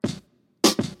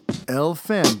El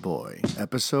Fanboy,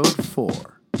 Episode 4.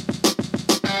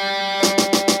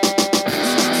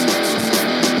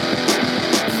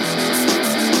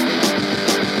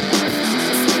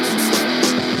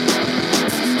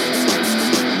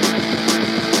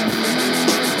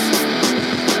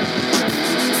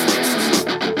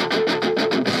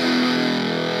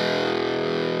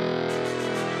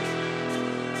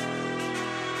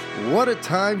 What a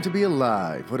time to be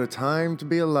alive. What a time to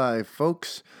be alive,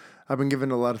 folks. I've been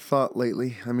giving a lot of thought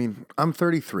lately. I mean, I'm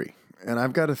 33, and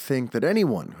I've got to think that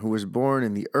anyone who was born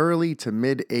in the early to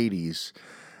mid-'80s,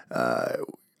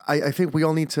 I think we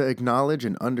all need to acknowledge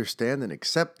and understand and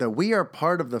accept that we are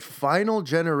part of the final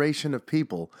generation of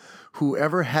people who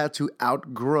ever had to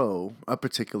outgrow a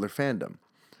particular fandom.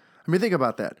 I mean, think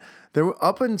about that.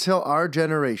 Up until our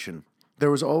generation,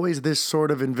 there was always this sort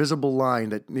of invisible line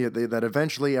that that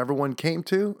eventually everyone came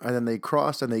to, and then they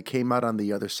crossed and they came out on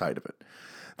the other side of it.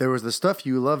 There was the stuff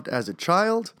you loved as a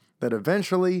child that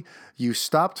eventually you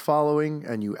stopped following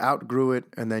and you outgrew it,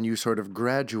 and then you sort of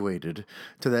graduated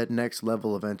to that next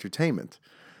level of entertainment.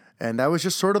 And that was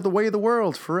just sort of the way of the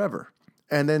world forever.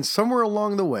 And then somewhere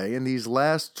along the way, in these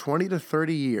last 20 to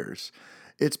 30 years,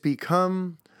 it's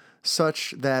become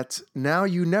such that now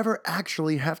you never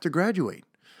actually have to graduate.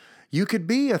 You could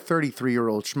be a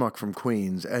 33-year-old schmuck from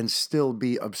Queens and still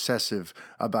be obsessive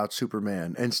about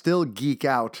Superman and still geek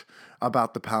out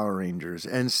about the Power Rangers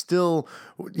and still,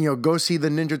 go see the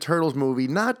Ninja Turtles movie,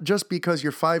 not just because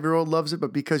your 5-year-old loves it,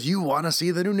 but because you want to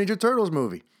see the new Ninja Turtles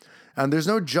movie. And there's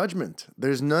no judgment.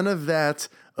 There's none of that,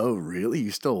 oh, really?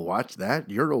 You still watch that?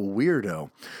 You're a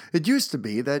weirdo. It used to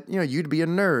be that, you'd be a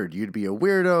nerd. You'd be a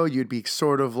weirdo. You'd be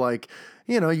sort of like,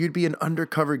 you'd be an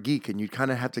undercover geek, and you'd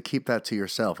kind of have to keep that to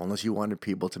yourself unless you wanted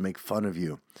people to make fun of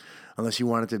you. Unless you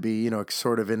wanted to be,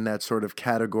 sort of in that sort of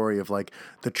category of like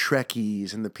the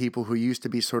Trekkies and the people who used to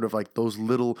be sort of like those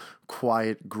little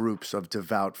quiet groups of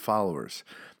devout followers.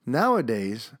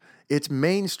 Nowadays, it's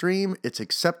mainstream, it's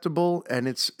acceptable, and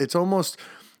it's almost,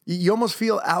 you almost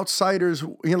feel outsiders,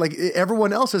 like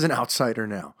everyone else is an outsider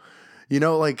now.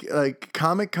 Like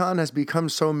Comic-Con has become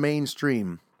so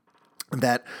mainstream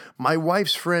that my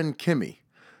wife's friend Kimmy,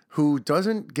 who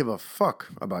doesn't give a fuck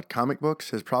about comic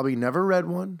books, has probably never read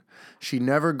one. She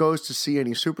never goes to see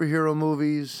any superhero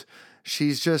movies.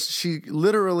 She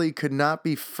literally could not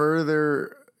be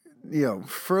further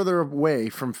away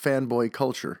from fanboy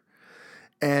culture.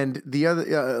 And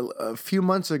a few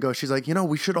months ago, she's like,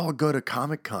 we should all go to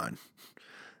Comic-Con.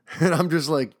 And I'm just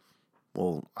like,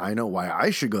 well, I know why I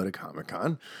should go to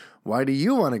Comic-Con. Why do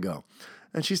you want to go?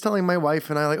 And she's telling my wife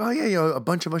and I, like, oh yeah, a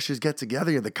bunch of us should get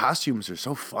together. The costumes are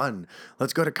so fun.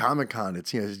 Let's go to Comic-Con.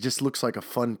 It's, it just looks like a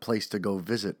fun place to go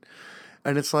visit.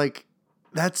 And it's like,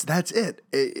 that's it.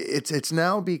 It's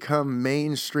now become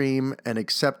mainstream and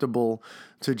acceptable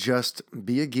to just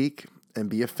be a geek and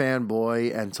be a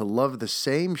fanboy and to love the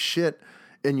same shit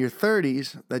in your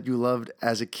 30s that you loved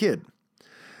as a kid.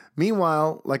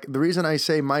 Meanwhile, like the reason I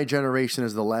say my generation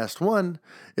is the last one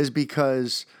is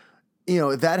because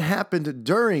that happened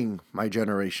during my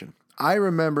generation. I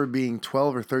remember being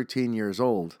 12 or 13 years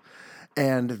old,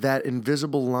 and that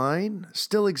invisible line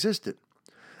still existed.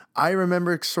 I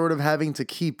remember sort of having to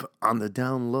keep on the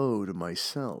down low to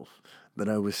myself that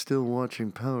I was still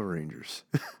watching Power Rangers.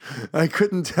 I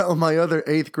couldn't tell my other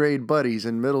 8th grade buddies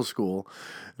in middle school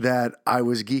that I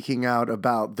was geeking out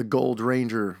about the Gold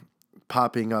Ranger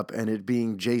popping up and it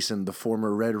being Jason, the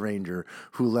former Red Ranger,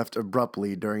 who left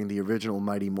abruptly during the original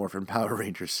Mighty Morphin Power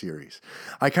Rangers series.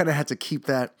 I kind of had to keep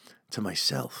that to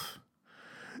myself,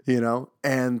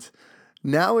 And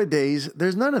nowadays,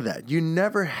 there's none of that. You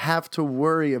never have to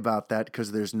worry about that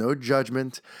because there's no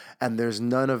judgment and there's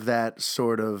none of that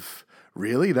sort of,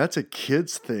 really, that's a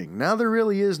kid's thing. Now there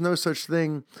really is no such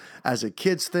thing as a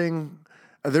kid's thing.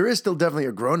 There is still definitely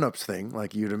a grown-ups thing.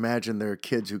 Like you'd imagine there are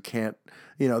kids who can't,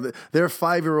 there are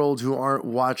 5-year-olds who aren't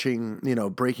watching,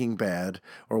 Breaking Bad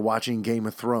or watching Game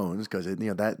of Thrones because,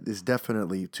 that is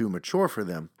definitely too mature for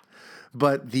them.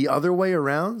 But the other way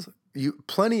around,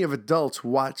 plenty of adults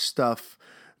watch stuff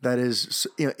that is,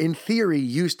 in theory,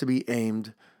 used to be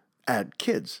aimed at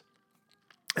kids.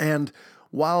 And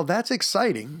while that's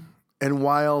exciting, and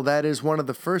while that is one of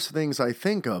the first things I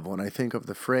think of when I think of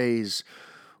the phrase,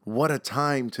 what a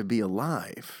time to be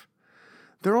alive,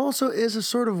 there also is a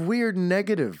sort of weird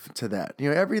negative to that.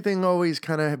 Everything always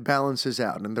kind of balances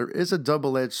out, and there is a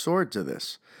double-edged sword to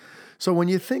this. So when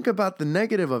you think about the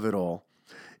negative of it all,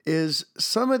 is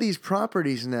some of these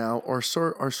properties now are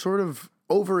sort of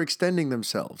overextending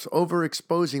themselves,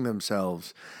 overexposing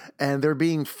themselves, and they're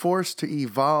being forced to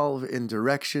evolve in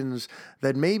directions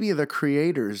that maybe the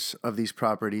creators of these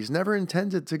properties never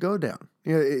intended to go down.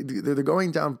 They're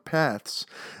going down paths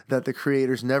that the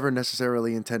creators never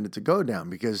necessarily intended to go down,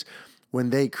 because when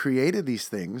they created these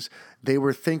things, they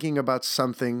were thinking about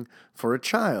something for a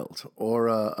child or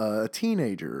a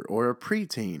teenager or a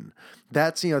preteen.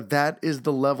 That is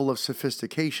the level of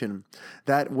sophistication.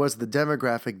 That was the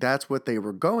demographic. That's what they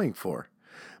were going for.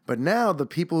 But now the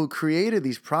people who created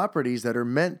these properties that are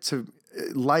meant to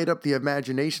light up the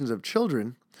imaginations of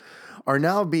children are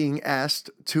now being asked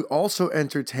to also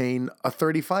entertain a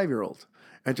 35-year-old,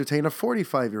 entertain a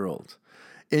 45-year-old,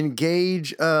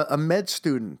 engage a med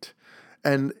student.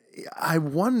 And I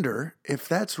wonder if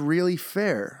that's really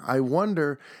fair. I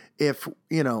wonder if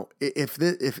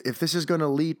this is going to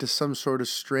lead to some sort of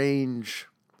strange,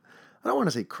 I don't want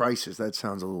to say crisis, that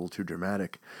sounds a little too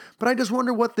dramatic, but I just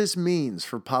wonder what this means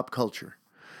for pop culture.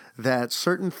 That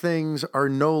certain things are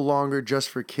no longer just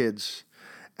for kids,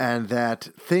 and that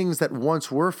things that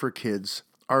once were for kids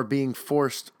are being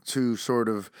forced to sort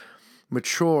of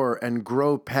mature and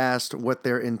grow past what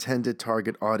their intended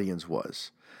target audience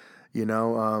was.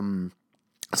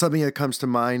 Something that comes to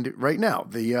mind right now,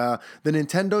 the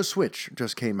Nintendo Switch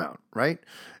just came out, right?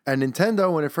 And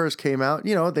Nintendo, when it first came out,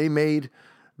 they made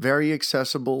very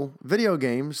accessible video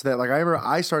games that, like, I remember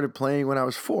I started playing when I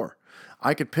was 4.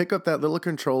 I could pick up that little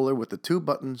controller with the 2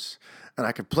 buttons, and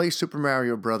I could play Super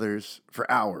Mario Brothers for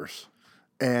hours,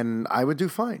 and I would do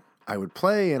fine. I would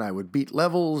play, and I would beat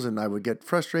levels, and I would get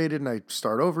frustrated, and I'd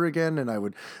start over again, and I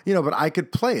would, but I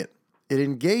could play it. It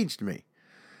engaged me.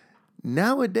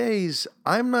 Nowadays,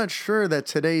 I'm not sure that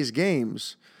today's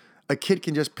games a kid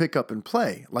can just pick up and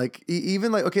play. Like,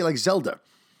 even like Zelda.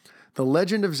 The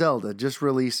Legend of Zelda just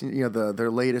released,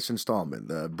 their latest installment,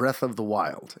 the Breath of the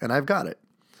Wild, and I've got it.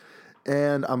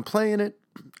 And I'm playing it,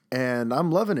 and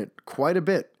I'm loving it quite a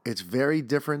bit. It's very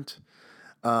different.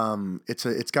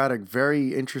 It's got a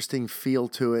very interesting feel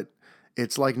to it.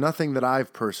 It's like nothing that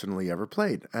I've personally ever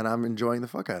played, and I'm enjoying the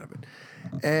fuck out of it.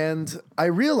 And I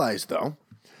realized, though,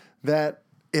 that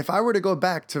if I were to go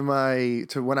back to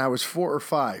when I was 4 or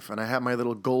 5 and I had my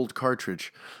little gold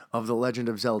cartridge of The Legend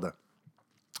of Zelda,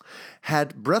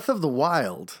 had Breath of the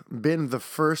Wild been the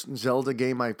first Zelda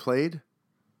game I played,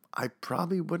 I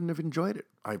probably wouldn't have enjoyed it.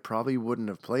 I probably wouldn't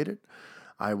have played it.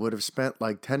 I would have spent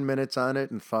like 10 minutes on it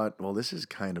and thought, well, this is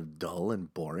kind of dull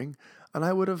and boring. And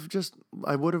I would have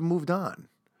moved on.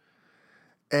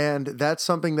 And that's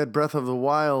something that Breath of the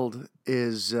Wild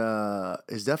is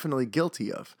definitely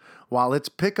guilty of. While it's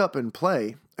pick up and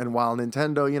play, and while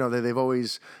Nintendo, they've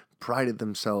always prided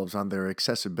themselves on their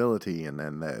accessibility and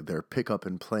then their pick up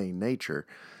and play nature,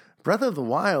 Breath of the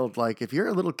Wild, like, if you're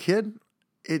a little kid,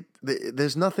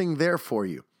 there's nothing there for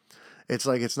you. It's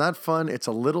like, it's not fun. It's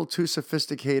a little too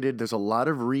sophisticated. There's a lot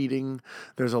of reading.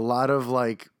 There's a lot of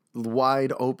like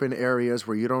wide open areas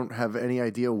where you don't have any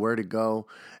idea where to go.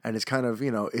 And it's kind of,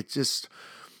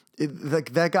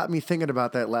 that got me thinking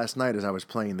about that last night as I was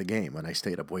playing the game, and I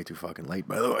stayed up way too fucking late,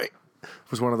 by the way.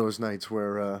 It was one of those nights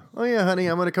where, oh yeah, honey,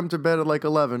 I'm going to come to bed at like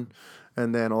 11.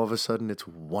 And then all of a sudden it's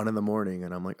 1 a.m.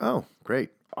 and I'm like, oh,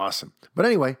 great. Awesome. But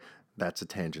anyway, that's a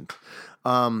tangent.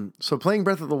 So playing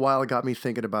Breath of the Wild got me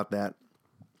thinking about that.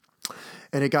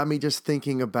 And it got me just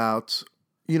thinking about,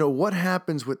 what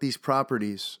happens with these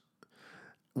properties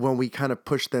when we kind of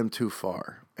push them too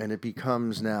far. And it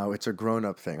becomes now, it's a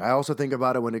grown-up thing. I also think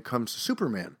about it when it comes to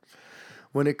Superman.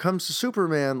 When it comes to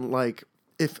Superman, like,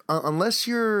 unless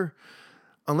you're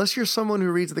someone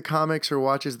who reads the comics or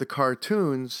watches the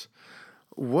cartoons,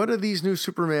 what are these new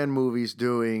Superman movies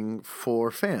doing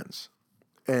for fans?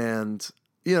 And,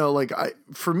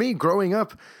 for me, growing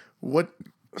up, what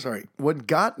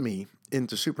got me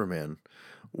into Superman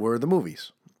were the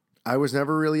movies. I was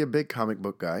never really a big comic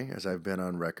book guy, as I've been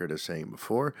on record as saying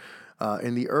before.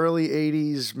 In the early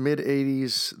 80s, mid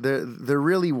 80s, there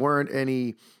really weren't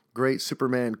any great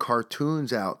Superman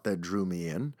cartoons out that drew me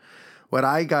in. What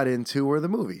I got into were the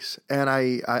movies. And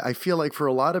I feel like for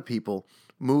a lot of people,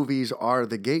 movies are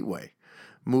the gateway.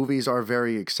 Movies are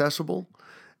very accessible.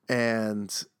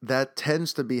 And that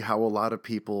tends to be how a lot of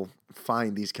people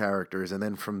find these characters. And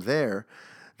then from there,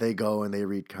 they go and they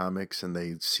read comics and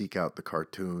they seek out the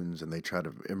cartoons and they try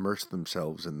to immerse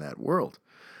themselves in that world.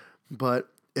 But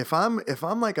if I'm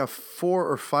like a 4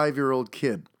 or 5-year-old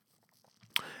kid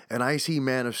and I see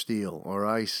Man of Steel or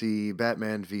I see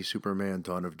Batman v Superman: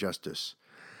 Dawn of Justice,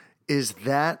 is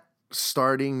that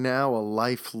starting now a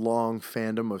lifelong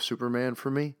fandom of Superman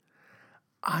for me?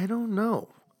 I don't know.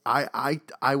 I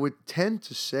would tend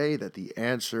to say that the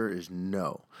answer is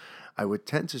no. I would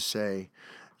tend to say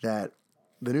that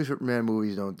the new Superman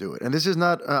movies don't do it. And this is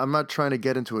not, I'm not trying to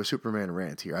get into a Superman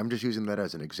rant here. I'm just using that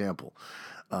as an example.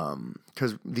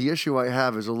 Because the issue I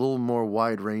have is a little more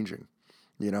wide ranging.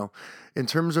 In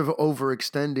terms of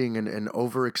overextending and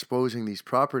overexposing these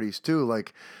properties too,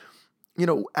 like,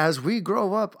 as we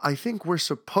grow up, I think we're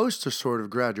supposed to sort of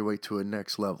graduate to a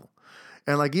next level.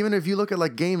 And like, even if you look at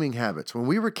like gaming habits, when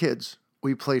we were kids,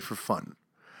 we played for fun.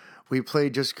 We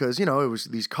played just because, it was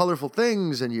these colorful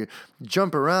things, and you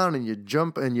jump around and you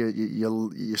jump and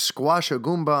you squash a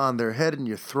Goomba on their head, and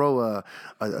you throw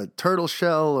a turtle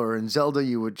shell, or in Zelda,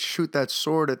 you would shoot that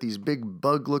sword at these big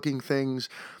bug-looking things.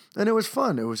 And it was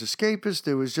fun. It was escapist.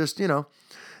 It was just,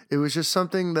 it was just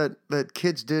something that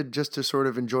kids did just to sort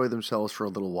of enjoy themselves for a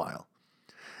little while.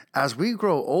 As we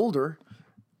grow older,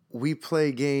 we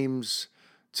play games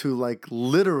to like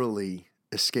literally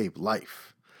escape life.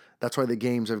 That's why the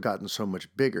games have gotten so much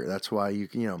bigger. That's why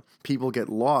people get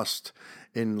lost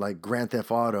in like Grand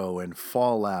Theft Auto and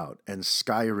Fallout and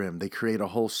Skyrim. They create a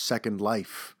whole Second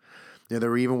Life.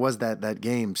 There even was that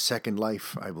game Second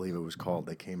Life, I believe it was called,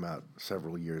 that came out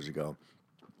several years ago.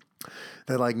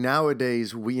 That like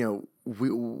nowadays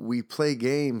we play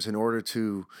games in order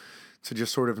to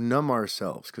just sort of numb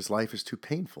ourselves, because life is too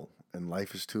painful and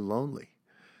life is too lonely,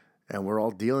 and we're all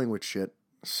dealing with shit.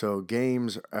 So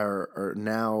games are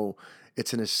now,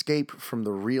 it's an escape from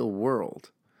the real world.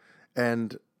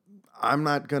 And I'm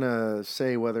not going to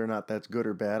say whether or not that's good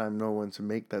or bad. I'm no one to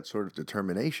make that sort of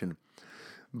determination.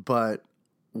 But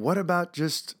what about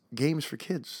just games for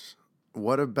kids?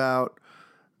 What about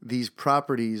these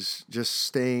properties just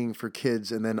staying for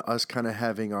kids and then us kind of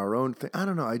having our own thing? I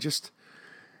don't know.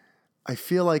 I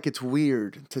feel like it's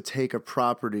weird to take a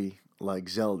property like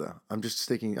Zelda. I'm just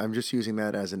using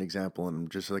that as an example, and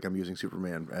just like I'm using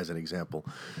Superman as an example.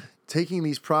 Taking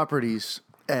these properties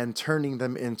and turning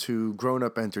them into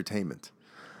grown-up entertainment.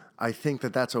 I think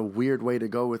that's a weird way to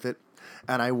go with it,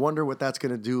 and I wonder what that's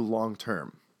going to do long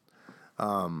term.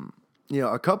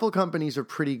 A couple companies are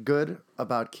pretty good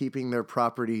about keeping their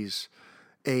properties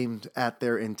aimed at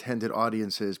their intended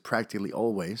audiences practically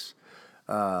always.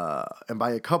 And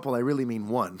by a couple, I really mean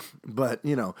one. But,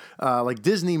 like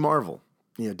Disney, Marvel.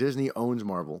 Disney owns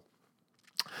Marvel.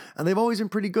 And they've always been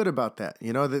pretty good about that.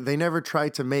 They never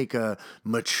tried to make a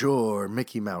mature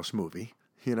Mickey Mouse movie,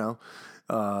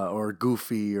 or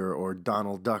Goofy or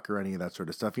Donald Duck or any of that sort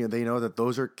of stuff. They know that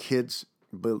those are kids,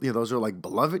 those are like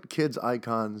beloved kids'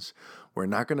 icons. We're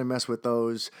not going to mess with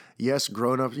those. Yes,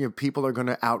 grown-ups, people are going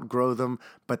to outgrow them,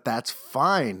 but that's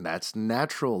fine. That's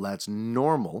natural. That's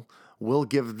normal. We'll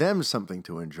give them something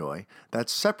to enjoy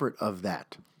that's separate of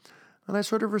that. And I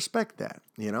sort of respect that,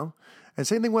 And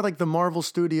same thing with like the Marvel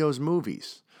Studios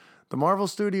movies. The Marvel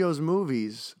Studios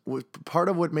movies, part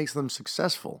of what makes them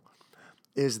successful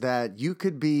is that you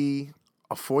could be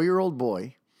a 4-year-old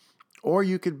boy, or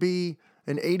you could be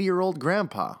an 80-year-old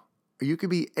grandpa, or you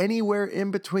could be anywhere in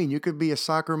between. You could be a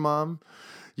soccer mom.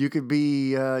 You could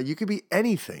be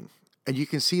anything, and you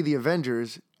can see the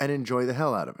Avengers and enjoy the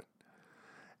hell out of it.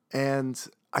 And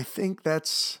I think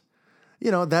that's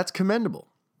commendable.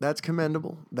 That's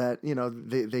commendable that,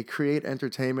 they create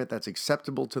entertainment that's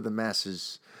acceptable to the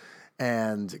masses,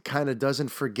 and kind of doesn't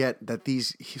forget that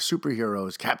these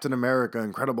superheroes, Captain America,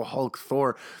 Incredible Hulk,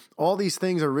 Thor, all these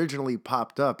things originally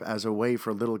popped up as a way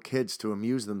for little kids to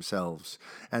amuse themselves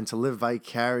and to live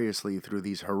vicariously through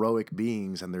these heroic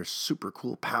beings and their super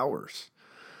cool powers.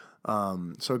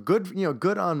 So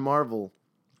good on Marvel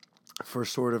for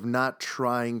sort of not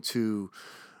trying to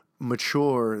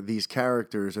mature these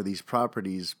characters or these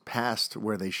properties past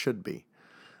where they should be.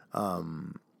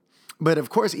 But of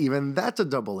course, even that's a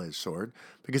double-edged sword,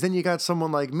 because then you got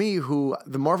someone like me who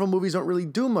the Marvel movies don't really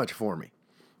do much for me.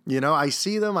 I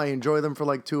see them, I enjoy them for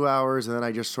like 2 hours, and then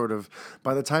I just sort of,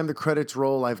 by the time the credits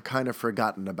roll, I've kind of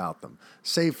forgotten about them,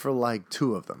 save for like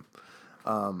 2 of them.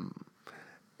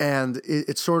 And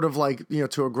it's sort of like,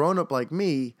 to a grown-up like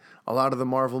me, a lot of the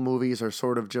Marvel movies are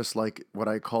sort of just like what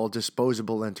I call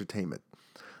disposable entertainment.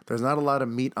 There's not a lot of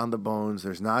meat on the bones.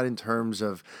 There's not in terms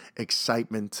of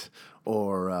excitement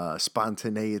or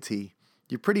spontaneity.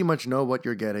 You pretty much know what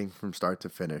you're getting from start to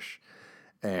finish.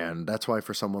 And that's why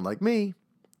for someone like me,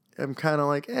 I'm kind of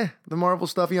like, the Marvel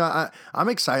stuff, I'm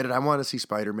excited. I want to see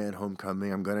Spider-Man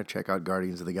Homecoming. I'm going to check out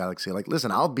Guardians of the Galaxy. Like,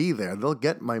 listen, I'll be there. They'll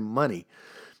get my money.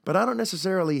 But I don't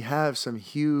necessarily have some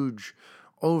huge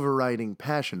overriding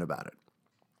passion about it.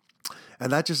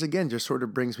 And that just sort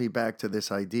of brings me back to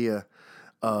this idea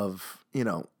of,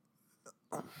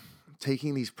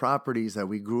 taking these properties that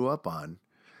we grew up on,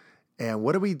 and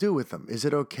what do we do with them? Is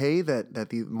it okay that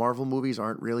the Marvel movies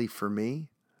aren't really for me?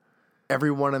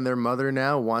 everyone and their mother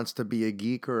now wants to be a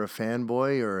geek or a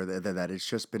fanboy, or that it's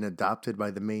just been adopted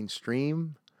by the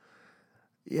mainstream.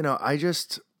 You know,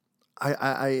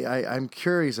 I'm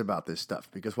curious about this stuff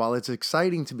because while it's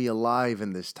exciting to be alive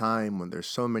in this time when there's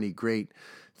so many great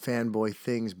fanboy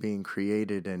things being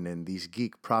created and these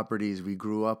geek properties we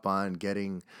grew up on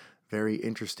getting very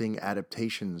interesting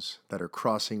adaptations that are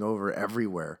crossing over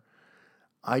everywhere,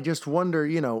 I just wonder,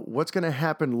 what's going to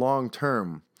happen long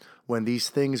term when these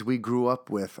things we grew up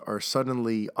with are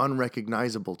suddenly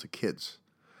unrecognizable to kids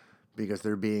because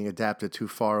they're being adapted too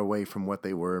far away from what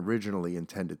they were originally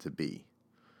intended to be.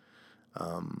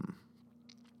 And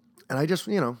I just,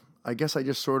 I guess I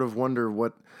just sort of wonder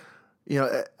what,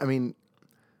 I mean,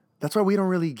 that's why we don't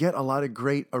really get a lot of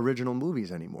great original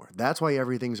movies anymore. That's why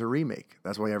everything's a remake.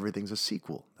 That's why everything's a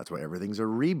sequel. That's why everything's a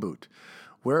reboot.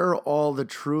 Where are all the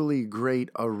truly great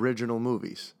original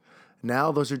movies?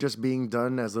 Now those are just being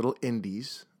done as little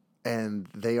indies, and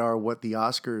they are what the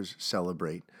Oscars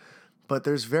celebrate. But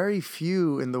there's very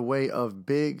few in the way of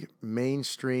big,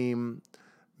 mainstream,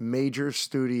 major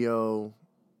studio,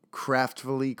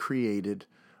 craftfully created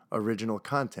original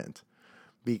content,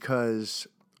 because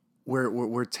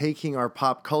we're taking our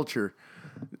pop culture,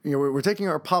 we're taking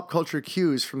our pop culture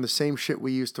cues from the same shit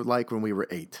we used to like when we were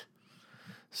 8.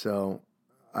 So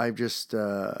I just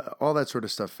all that sort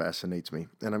of stuff fascinates me,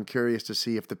 and I'm curious to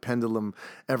see if the pendulum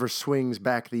ever swings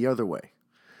back the other way.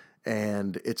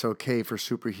 And it's okay for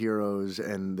superheroes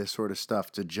and this sort of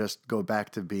stuff to just go back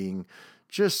to being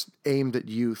just aimed at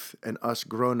youth, and us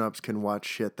grown-ups can watch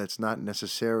shit that's not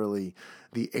necessarily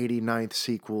the 89th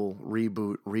sequel,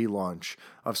 reboot, relaunch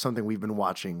of something we've been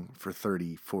watching for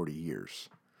 30, 40 years.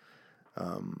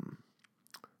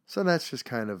 So that's just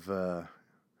kind of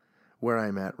where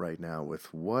I'm at right now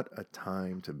with what a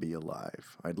time to be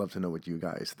alive. I'd love to know what you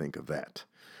guys think of that.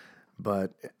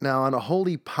 But now, on a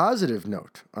wholly positive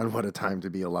note on what a time to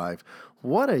be alive,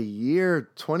 what a year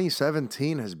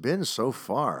 2017 has been so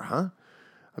far, huh?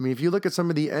 I mean, if you look at some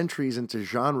of the entries into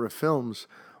genre films,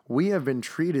 we have been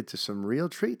treated to some real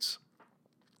treats.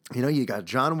 You got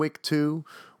John Wick 2,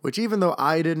 which even though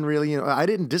I didn't really, I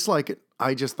didn't dislike it,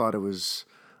 I just thought it was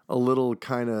a little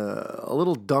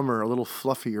dumber, a little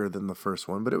fluffier than the first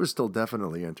one, but it was still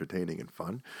definitely entertaining and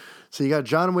fun. So you got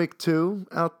John Wick 2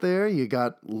 out there. You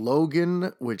got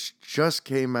Logan, which just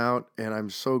came out, and I'm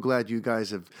so glad you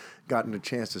guys have gotten a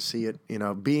chance to see it.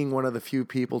 Being one of the few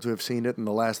people to have seen it in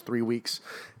the last 3 weeks,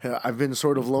 I've been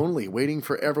sort of lonely, waiting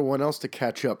for everyone else to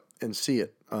catch up and see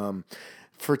it.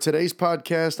 For today's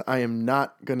podcast, I am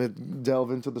not going to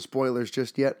delve into the spoilers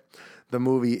just yet. The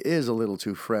movie is a little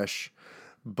too fresh.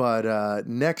 But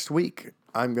next week,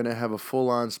 I'm going to have a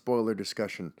full-on spoiler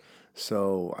discussion.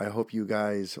 So I hope you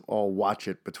guys all watch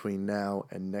it between now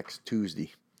and next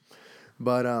Tuesday.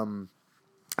 But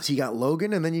so you got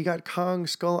Logan, and then you got Kong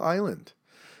Skull Island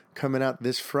coming out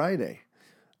this Friday,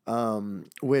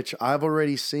 which I've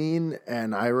already seen,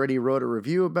 and I already wrote a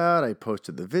review about. I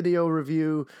posted the video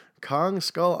review. Kong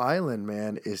Skull Island,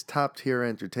 man, is top-tier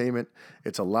entertainment.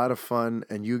 It's a lot of fun,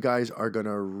 and you guys are going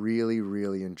to really,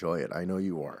 really enjoy it. I know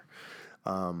you are.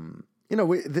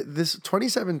 This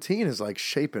 2017 is like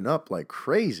shaping up like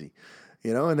crazy,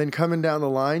 and then coming down the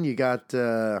line, you got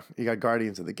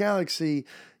Guardians of the Galaxy,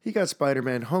 you got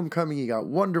Spider-Man Homecoming, you got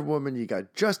Wonder Woman, you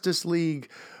got Justice League.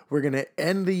 We're going to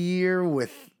end the year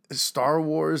with Star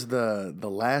Wars, The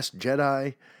Last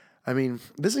Jedi. I mean,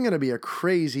 this is going to be a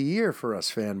crazy year for us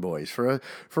fanboys,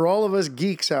 for all of us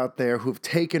geeks out there who've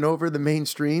taken over the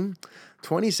mainstream.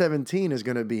 2017 is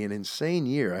going to be an insane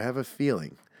year. I have a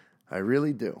feeling. I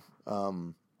really do.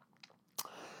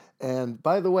 And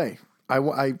by the way,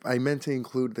 I meant to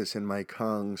include this in my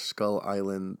Kong Skull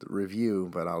Island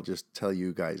review, but I'll just tell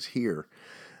you guys here.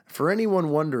 For anyone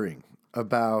wondering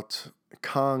about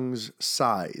Kong's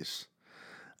size,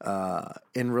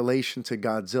 in relation to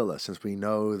Godzilla, since we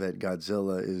know that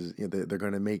Godzilla is, they're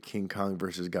going to make King Kong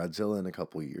versus Godzilla in a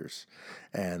couple years,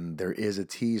 and there is a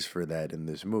tease for that in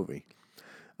this movie.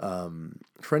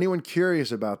 For anyone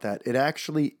curious about that, it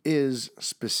actually is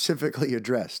specifically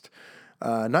addressed,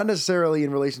 not necessarily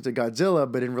in relation to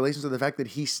Godzilla, but in relation to the fact that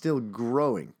he's still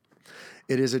growing.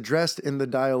 It is addressed in the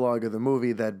dialogue of the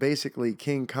movie that basically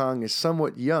King Kong is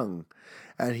somewhat young,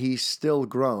 and he's still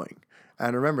growing.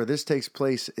 And remember, this takes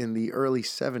place in the early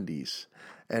 70s,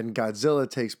 and Godzilla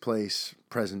takes place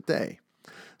present day.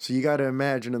 So you got to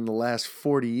imagine in the last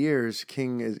 40 years,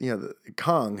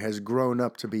 Kong has grown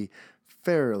up to be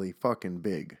fairly fucking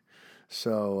big.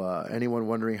 So anyone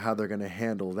wondering how they're going to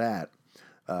handle that,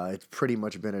 it's pretty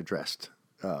much been addressed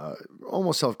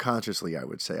almost self-consciously, I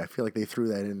would say. I feel like they threw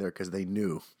that in there because they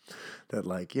knew that,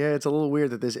 like, yeah, it's a little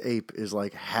weird that this ape is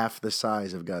like half the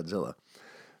size of Godzilla.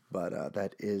 But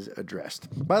that is addressed.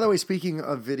 By the way, speaking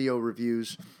of video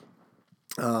reviews,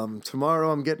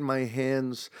 tomorrow I'm getting my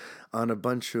hands on a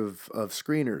bunch of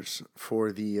screeners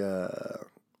for the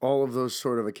all of those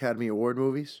sort of Academy Award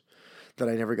movies that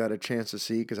I never got a chance to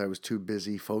see because I was too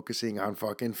busy focusing on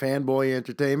fucking fanboy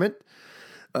entertainment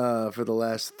for the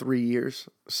last 3 years.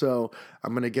 So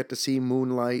I'm going to get to see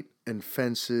Moonlight and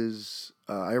Fences.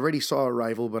 I already saw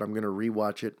Arrival, but I'm going to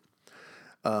rewatch it.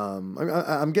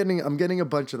 I'm getting a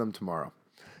bunch of them tomorrow.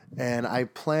 And I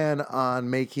plan on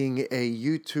making a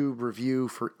YouTube review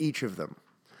for each of them.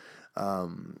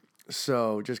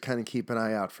 So just kind of keep an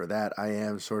eye out for that. I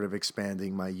am sort of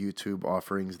expanding my YouTube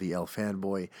offerings, the El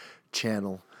Fanboy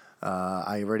channel.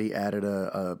 I already added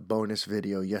a bonus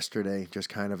video yesterday, just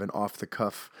kind of an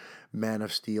off-the-cuff Man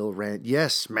of Steel rant.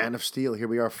 Yes, Man of Steel. Here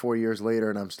we are 4 years later,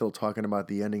 and I'm still talking about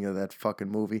the ending of that fucking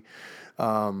movie.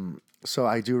 So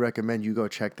I do recommend you go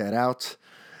check that out.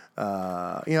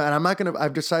 And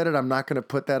I've decided I'm not gonna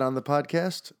put that on the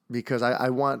podcast because I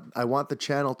want the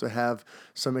channel to have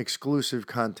some exclusive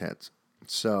content.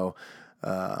 So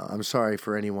I'm sorry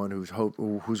for anyone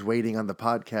who's waiting on the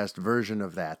podcast version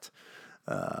of that.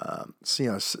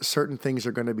 Certain things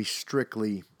are going to be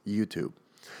strictly YouTube,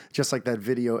 just like that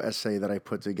video essay that I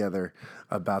put together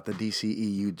about the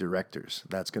DCEU directors.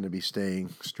 That's going to be staying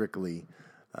strictly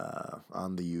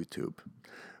on the YouTube.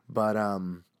 But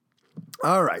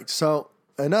all right, so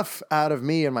enough out of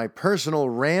me and my personal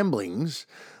ramblings.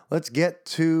 Let's get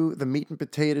to the meat and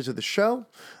potatoes of the show.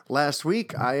 Last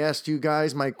week, I asked you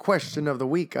guys my question of the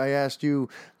week. I asked you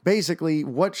basically,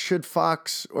 what should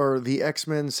Fox or the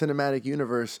X-Men cinematic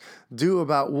universe do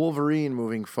about Wolverine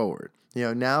moving forward?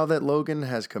 Now that Logan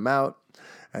has come out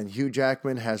and Hugh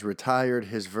Jackman has retired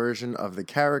his version of the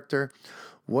character,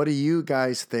 what do you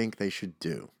guys think they should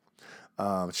do?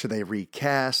 Should they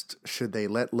recast? Should they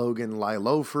let Logan lie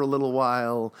low for a little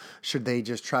while? Should they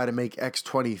just try to make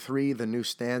X-23 the new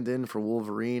stand-in for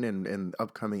Wolverine and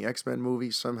upcoming X-Men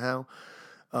movies somehow?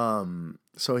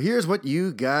 So here's what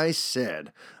you guys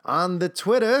said on the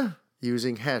Twitter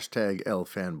using hashtag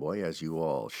LFanboy, as you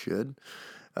all should.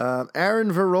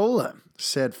 Aaron Varola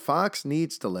said Fox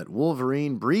needs to let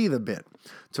Wolverine breathe a bit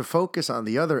to focus on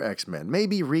the other X-Men.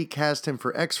 Maybe recast him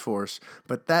for X-Force,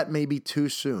 but that may be too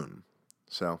soon.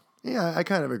 So, yeah, I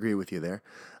kind of agree with you there.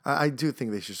 I do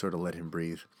think they should sort of let him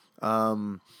breathe.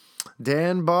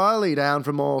 Dan Barley down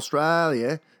from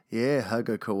Australia. Yeah, hug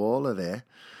a koala there.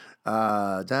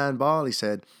 Dan Barley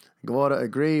said, gotta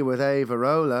agree with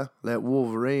Avarola. Let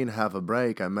Wolverine have a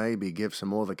break and maybe give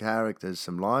some other characters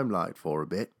some limelight for a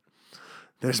bit.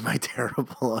 There's my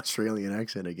terrible Australian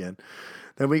accent again.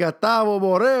 Then we got Tavo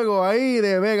Borrego ahí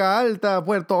de Vega Alta,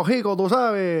 Puerto Rico, tú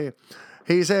sabes.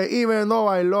 He said, even though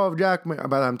I love Jackman,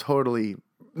 but I'm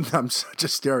such a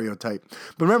stereotype.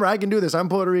 But remember, I can do this. I'm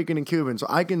Puerto Rican and Cuban, so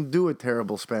I can do a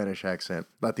terrible Spanish accent,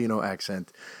 Latino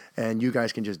accent, and you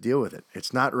guys can just deal with it.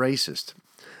 It's not racist.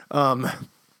 Tavo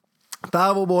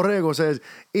Borrego says,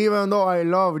 even though I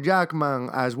love Jackman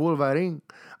as Wolverine,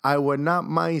 I would not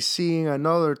mind seeing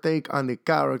another take on the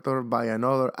character by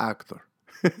another actor.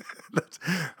 I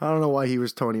don't know why he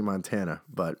was Tony Montana,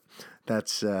 but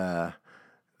that's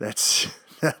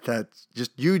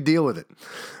just, you deal with it.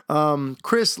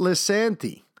 Chris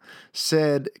Lisanti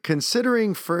said,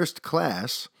 considering First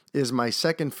Class is my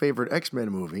second favorite X-Men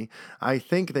movie, I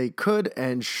think they could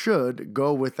and should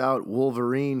go without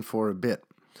Wolverine for a bit.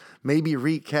 Maybe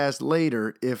recast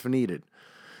later if needed.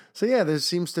 So yeah, there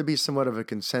seems to be somewhat of a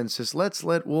consensus. Let's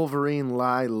let Wolverine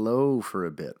lie low for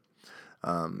a bit.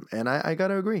 And I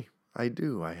gotta agree. I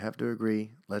do. I have to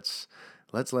agree. Let's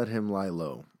let him lie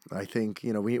low. I think,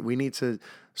 we need to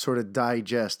sort of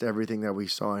digest everything that we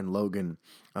saw in Logan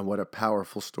and what a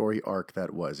powerful story arc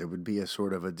that was. It would be a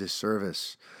sort of a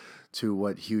disservice to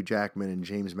what Hugh Jackman and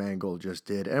James Mangold just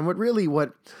did. And what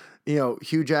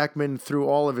Hugh Jackman, through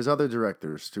all of his other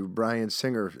directors, through Bryan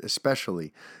Singer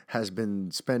especially, has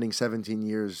been spending 17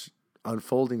 years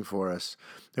unfolding for us.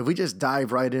 If we just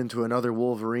dive right into another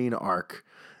Wolverine arc,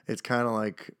 it's kind of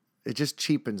like, it just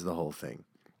cheapens the whole thing.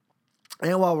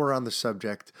 And while we're on the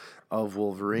subject of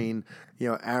Wolverine,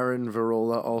 Aaron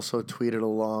Varola also tweeted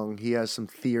along. He has some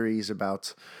theories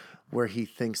about where he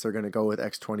thinks they're going to go with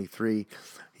X-23.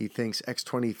 He thinks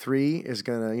X-23 is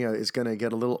gonna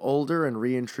get a little older and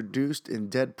reintroduced in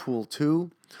Deadpool 2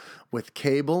 with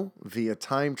Cable via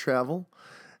time travel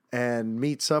and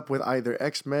meets up with either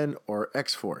X-Men or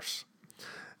X-Force.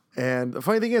 And the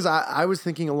funny thing is, I was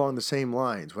thinking along the same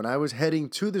lines when I was heading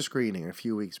to the screening a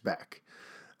few weeks back.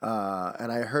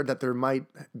 And I heard that there might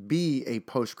be a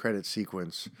post-credit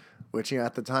sequence, which,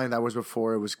 at the time, that was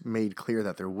before it was made clear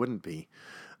that there wouldn't be.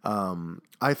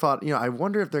 I thought, I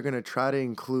wonder if they're going to try to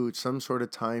include some sort of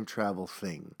time travel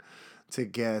thing to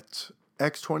get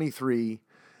X-23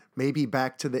 maybe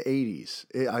back to the 80s.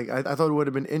 I thought it would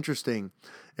have been interesting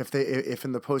if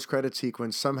in the post-credit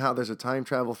sequence somehow there's a time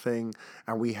travel thing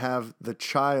and we have the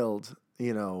child,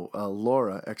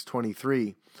 Laura,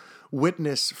 X-23,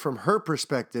 witness from her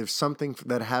perspective something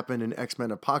that happened in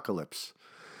X-Men Apocalypse,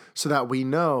 so that we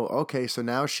know, okay, so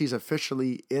now she's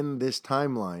officially in this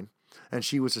timeline and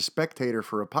she was a spectator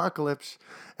for Apocalypse,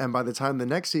 and by the time the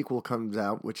next sequel comes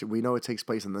out, which we know it takes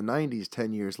place in the 90s,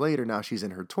 10 years later, now she's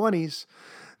in her 20s,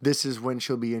 this is when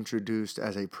she'll be introduced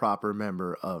as a proper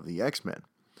member of the X-Men.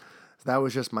 That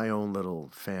was just my own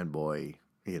little fanboy,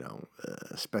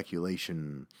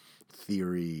 speculation,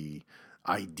 theory,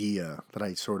 idea that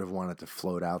I sort of wanted to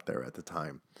float out there at the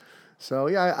time. So,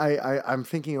 yeah, I'm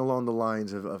thinking along the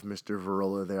lines of Mr.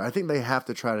 Verola there. I think they have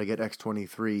to try to get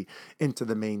X-23 into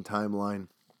the main timeline.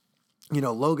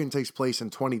 Logan takes place in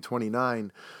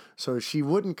 2029, so she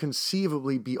wouldn't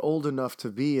conceivably be old enough to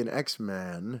be an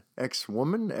X-Man,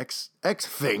 X-Woman,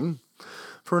 X-Thing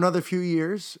for another few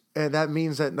years, and that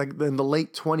means that in the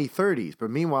late 2030s. But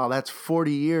meanwhile, that's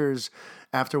 40 years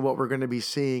after what we're going to be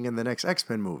seeing in the next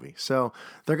X-Men movie. So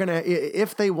they're going to,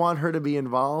 if they want her to be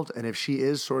involved, and if she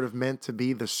is sort of meant to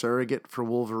be the surrogate for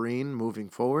Wolverine moving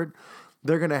forward,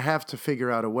 they're going to have to figure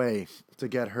out a way to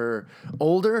get her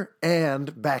older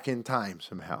and back in time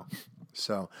somehow.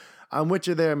 So I'm with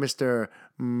you there, Mr.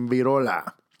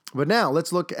 Virola. But now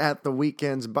let's look at the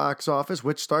weekend's box office,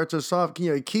 which starts us off,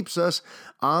 it keeps us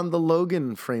on the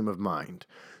Logan frame of mind.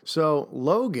 So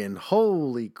Logan,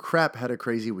 holy crap, had a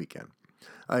crazy weekend.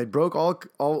 It broke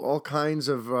all kinds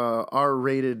of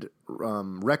R-rated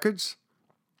records.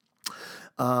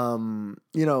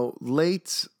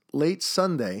 Late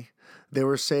Sunday, they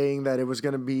were saying that it was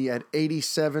going to be at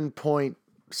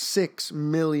 $87.6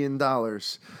 million.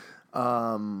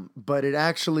 But it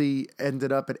actually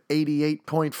ended up at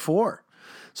 88.4.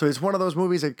 So it's one of those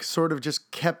movies that sort of just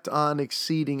kept on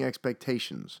exceeding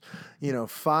expectations.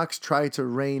 Fox tried to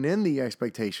rein in the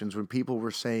expectations when people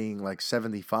were saying like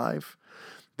 75.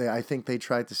 I think they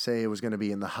tried to say it was going to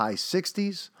be in the high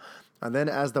 60s. And then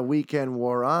as the weekend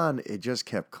wore on, it just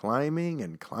kept climbing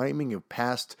and climbing. It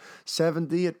passed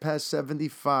 70, it passed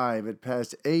 75, it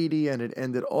passed 80, and it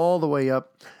ended all the way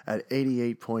up at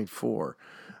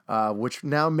 88.4, which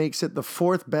now makes it the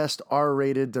fourth best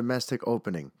R-rated domestic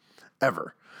opening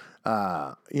ever.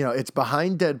 It's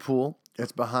behind Deadpool,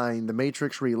 it's behind The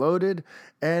Matrix Reloaded,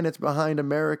 and it's behind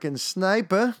American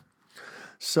Sniper.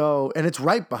 So, and it's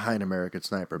right behind American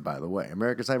Sniper, by the way.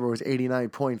 American Sniper was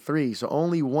 89.3, so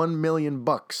only $1 million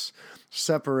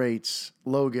separates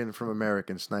Logan from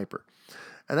American Sniper.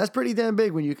 And that's pretty damn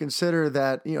big when you consider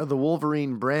that, the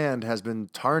Wolverine brand has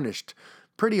been tarnished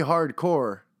pretty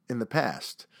hardcore in the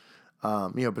past.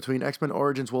 Between X-Men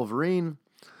Origins Wolverine,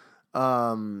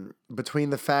 between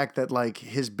the fact that like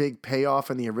his big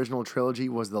payoff in the original trilogy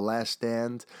was The Last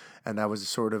Stand, and that was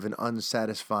sort of an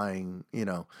unsatisfying,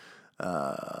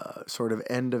 sort of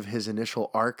end of his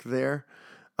initial arc there.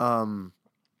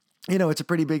 It's a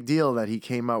pretty big deal that he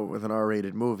came out with an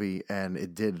R-rated movie and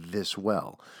it did this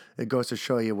well. It goes to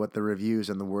show you what the reviews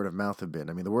and the word of mouth have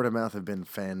been. I mean, the word of mouth have been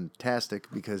fantastic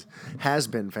because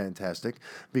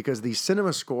the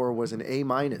cinema score was an A-,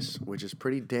 which is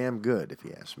pretty damn good if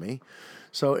you ask me.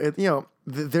 So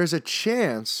there's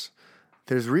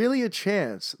really a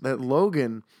chance that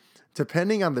Logan,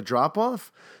 depending on the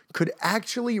drop-off, could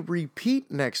actually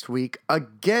repeat next week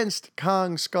against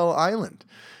Kong Skull Island.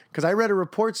 Because I read a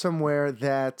report somewhere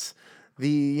that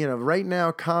right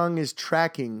now Kong is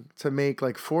tracking to make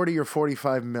like 40 or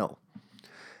 45 mil.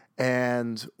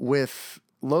 And with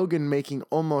Logan making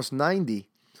almost 90,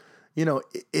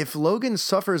 if Logan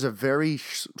suffers a very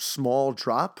small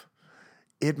drop,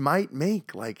 it might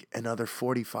make like another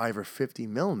 45 or 50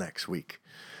 mil next week.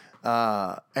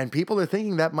 And people are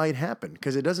thinking that might happen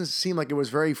because it doesn't seem like it was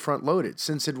very front loaded,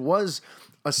 since it was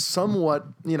a somewhat,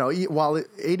 while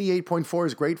 88.4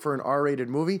 is great for an R-rated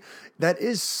movie, that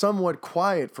is somewhat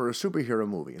quiet for a superhero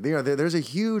movie. There's a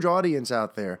huge audience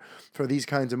out there for these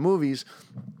kinds of movies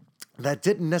that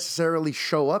didn't necessarily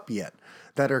show up yet,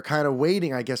 that are kind of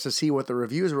waiting, I guess, to see what the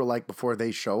reviews were like before they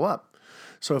show up.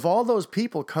 So if all those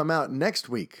people come out next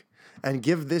week and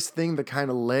give this thing the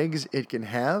kind of legs it can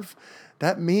have,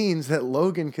 that means that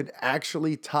Logan could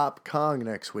actually top Kong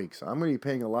next week. So I'm going to be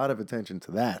paying a lot of attention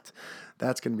to that.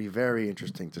 That's going to be very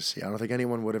interesting to see. I don't think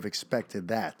anyone would have expected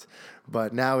that.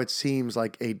 But now it seems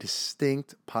like a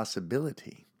distinct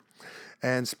possibility.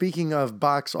 And speaking of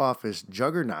box office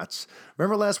juggernauts,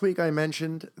 remember last week I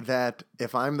mentioned that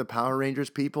if I'm the Power Rangers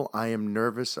people, I am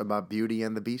nervous about Beauty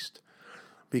and the Beast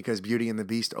because Beauty and the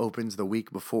Beast opens the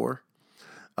week before.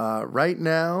 Right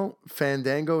now,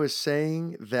 Fandango is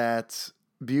saying that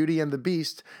Beauty and the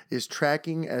Beast is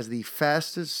tracking as the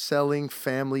fastest selling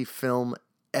family film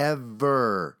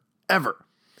ever.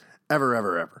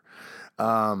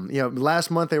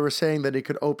 Last month they were saying that it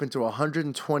could open to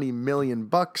 $120 million.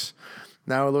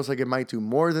 Now it looks like it might do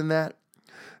more than that.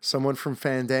 Someone from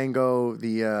Fandango,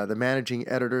 the managing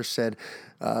editor, said,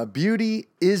 Beauty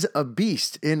is a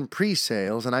beast in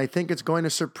pre-sales, and I think it's going to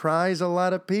surprise a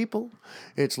lot of people.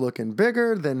 It's looking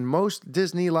bigger than most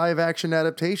Disney live-action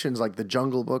adaptations like The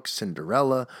Jungle Book,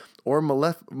 Cinderella, or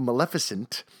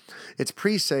Maleficent. Its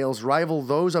pre-sales rival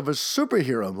those of a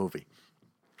superhero movie.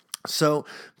 So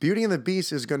Beauty and the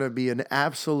Beast is going to be an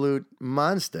absolute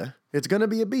monster. It's going to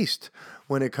be a beast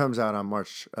when it comes out on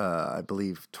March, I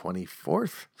believe,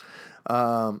 24th.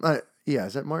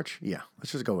 Is that March? Yeah,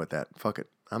 let's just go with that. Fuck it.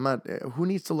 I'm not. Who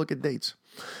needs to look at dates?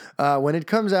 When it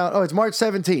comes out, it's March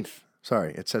 17th.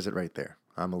 Sorry, it says it right there.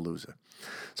 I'm a loser.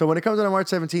 So when it comes out on March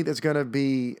 17th, it's going to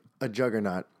be a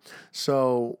juggernaut.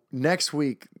 So next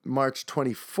week, March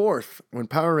 24th, when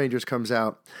Power Rangers comes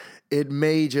out, it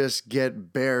may just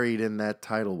get buried in that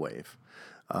tidal wave.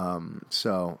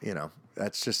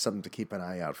 That's just something to keep an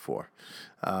eye out for.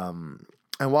 And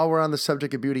while we're on the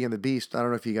subject of Beauty and the Beast, I don't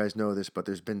know if you guys know this, but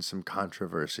there's been some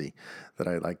controversy that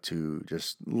I'd like to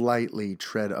just lightly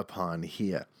tread upon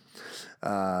here.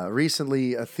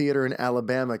 Recently, a theater in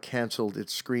Alabama canceled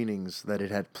its screenings that it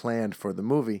had planned for the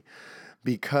movie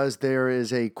because there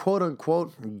is a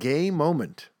quote-unquote gay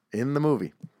moment in the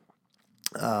movie.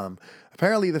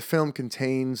 Apparently, the film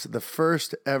contains the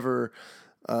first ever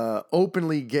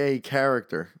openly gay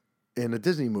character in a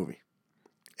Disney movie.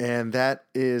 And that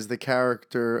is the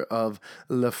character of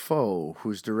LeFou,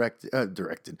 who's portrayed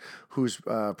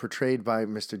by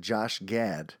Mr. Josh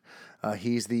Gad.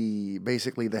 He's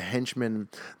basically the henchman,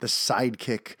 the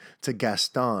sidekick to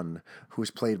Gaston, who's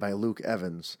played by Luke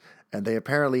Evans. And they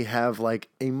apparently have like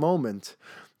a moment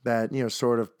that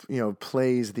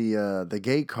plays the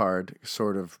gay card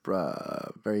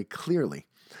very clearly.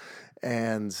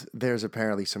 And there's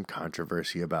apparently some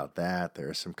controversy about that. There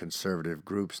are some conservative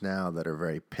groups now that are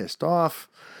very pissed off.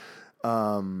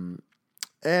 Josh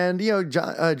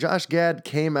Gad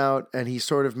came out and he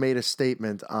sort of made a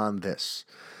statement on this.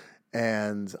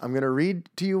 And I'm going to read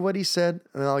to you what he said,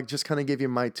 and I'll just kind of give you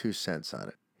my 2 cents on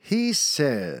it. He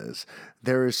says,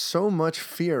 there is so much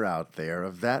fear out there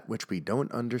of that which we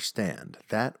don't understand,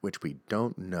 that which we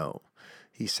don't know.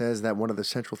 He says that one of the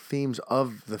central themes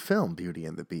of the film Beauty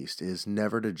and the Beast is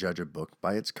never to judge a book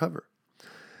by its cover.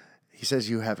 He says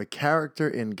you have a character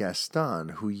in Gaston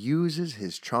who uses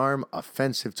his charm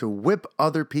offensive to whip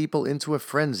other people into a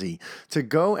frenzy, to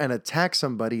go and attack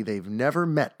somebody they've never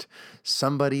met,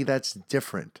 somebody that's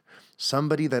different,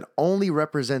 somebody that only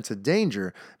represents a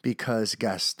danger because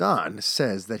Gaston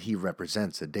says that he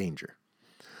represents a danger.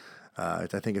 I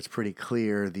think it's pretty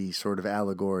clear the sort of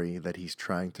allegory that he's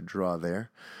trying to draw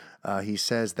there. He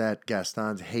says that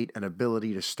Gaston's hate and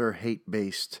ability to stir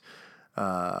hate-based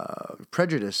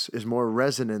prejudice is more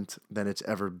resonant than it's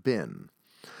ever been.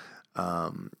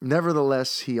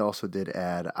 Nevertheless, he also did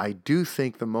add, I do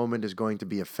think the moment is going to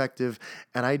be effective,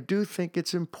 and I do think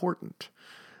it's important.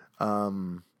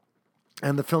 And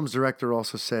the film's director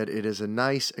also said it is a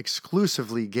nice,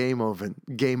 exclusively gay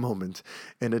moment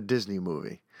in a Disney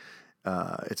movie.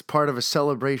 It's part of a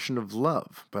celebration of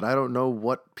love, but I don't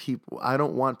want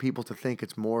people to think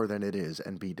it's more than it is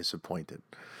and be disappointed.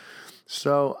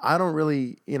 So I don't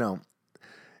really,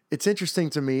 it's interesting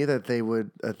to me that they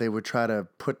would try to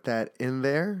put that in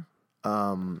there.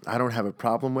 I don't have a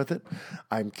problem with it.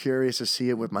 I'm curious to see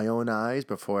it with my own eyes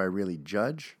before I really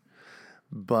judge.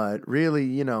 But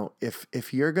really,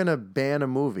 if you're going to ban a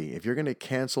movie, if you're going to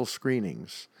cancel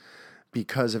screenings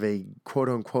because of a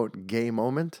quote-unquote gay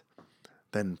moment,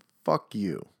 then fuck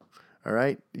you. All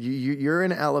right? You're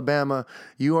in Alabama.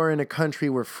 You are in a country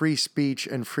where free speech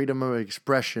and freedom of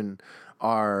expression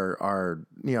are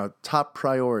top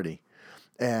priority.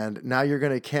 And now you're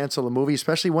going to cancel a movie,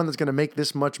 especially one that's going to make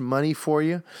this much money for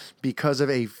you because of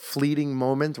a fleeting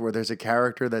moment where there's a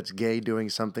character that's gay doing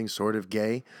something sort of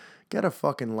gay. Get a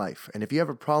fucking life. And if you have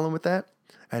a problem with that,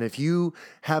 and if you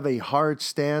have a hard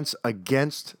stance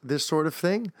against this sort of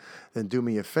thing, then do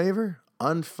me a favor,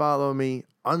 unfollow me,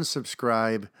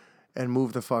 unsubscribe, and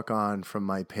move the fuck on from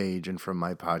my page and from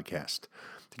my podcast.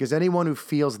 Because anyone who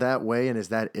feels that way and is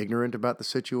that ignorant about the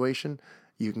situation,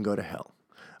 you can go to hell.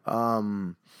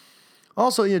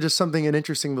 Also, just something, an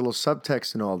interesting little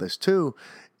subtext in all this too,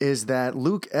 is that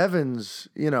Luke Evans,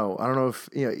 I don't know if,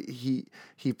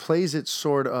 he plays it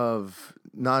sort of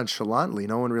nonchalantly.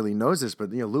 No one really knows this,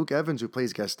 but, Luke Evans, who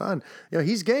plays Gaston,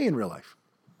 he's gay in real life.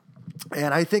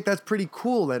 And I think that's pretty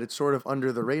cool that it's sort of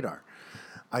under the radar.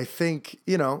 I think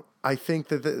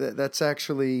that that's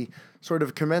actually sort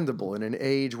of commendable in an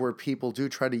age where people do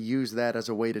try to use that as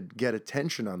a way to get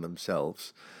attention on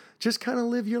themselves. Just kind of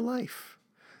live your life.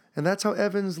 And that's how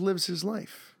Evans lives his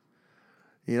life.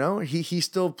 He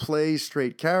still plays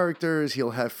straight characters.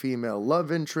 He'll have female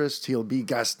love interests. He'll be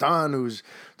Gaston, who's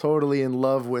totally in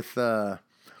love with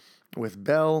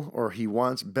Belle, or he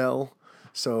wants Belle.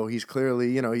 So he's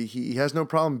clearly, he has no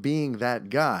problem being that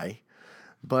guy.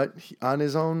 But in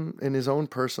his own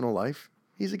personal life,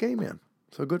 he's a gay man.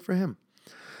 So good for him.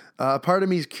 Part of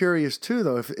me is curious too,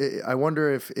 though. I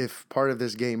wonder if part of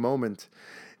this gay moment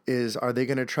is, are they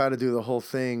going to try to do the whole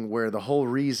thing where the whole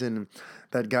reason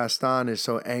that Gaston is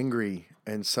so angry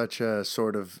and such a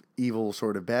sort of evil,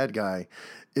 sort of bad guy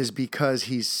is because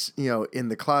he's, in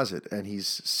the closet and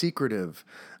he's secretive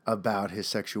about his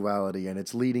sexuality, and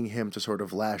it's leading him to sort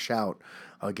of lash out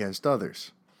against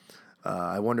others.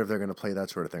 I wonder if they're going to play that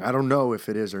sort of thing. I don't know if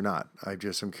it is or not. I'm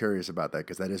curious about that,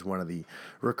 because that is one of the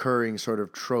recurring sort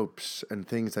of tropes and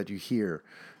things that you hear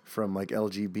from like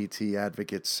LGBT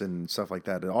advocates and stuff like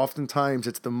that. And oftentimes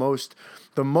it's the most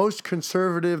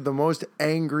conservative, the most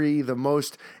angry, the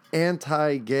most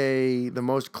anti-gay, the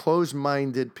most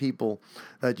closed-minded people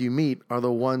that you meet are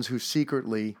the ones who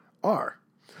secretly are.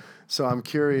 So I'm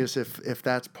curious if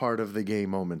that's part of the gay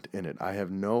moment in it. I have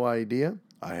no idea.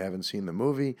 I haven't seen the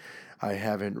movie. I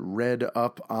haven't read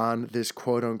up on this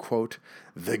quote-unquote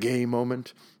the gay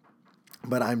moment.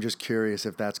 But I'm just curious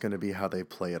if that's going to be how they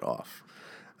play it off.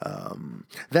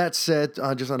 That said,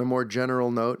 just on a more general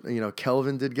note,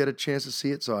 Kelvin did get a chance to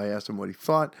see it, so I asked him what he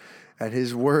thought. And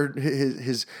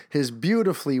his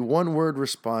beautifully one-word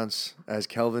response, as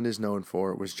Kelvin is known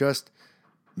for, was just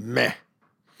meh.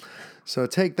 So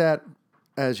take that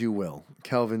as you will.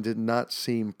 Kelvin did not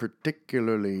seem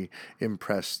particularly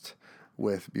impressed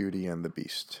with Beauty and the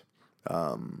Beast.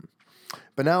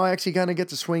 But now I actually kind of get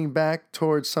to swing back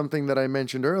towards something that I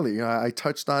mentioned earlier. I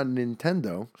touched on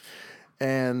Nintendo,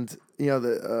 and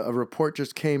a report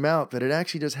just came out that it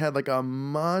actually just had like a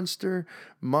monster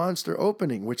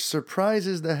opening, which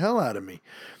surprises the hell out of me,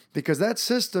 because that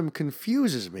system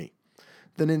confuses me.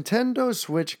 The Nintendo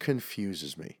Switch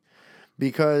confuses me.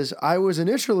 Because I was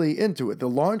initially into it. The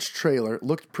launch trailer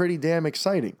looked pretty damn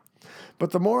exciting.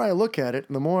 But the more I look at it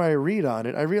and the more I read on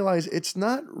it, I realize it's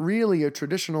not really a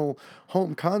traditional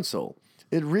home console.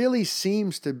 It really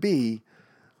seems to be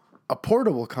a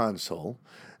portable console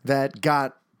that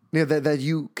that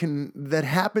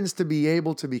happens to be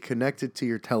able to be connected to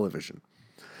your television.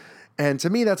 And to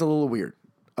me, that's a little weird.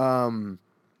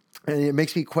 And it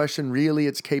makes me question really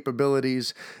its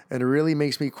capabilities, and it really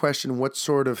makes me question what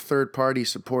sort of third-party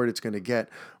support it's going to get,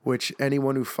 which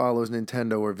anyone who follows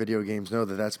Nintendo or video games know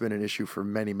that that's been an issue for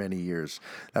many, many years.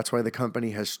 That's why the company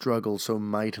has struggled so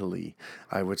mightily,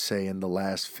 I would say, in the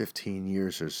last 15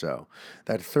 years or so.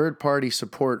 That third-party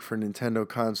support for Nintendo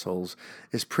consoles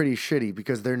is pretty shitty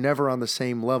because they're never on the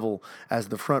same level as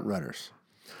the front-runners.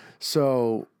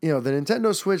 So, the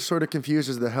Nintendo Switch sort of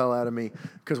confuses the hell out of me,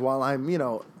 because while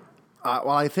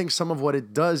I think some of what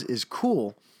it does is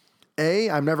cool,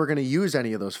 I'm never going to use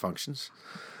any of those functions.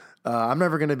 I'm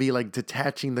never going to be like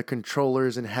detaching the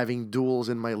controllers and having duels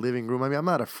in my living room. I mean, I'm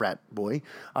not a frat boy.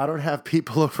 I don't have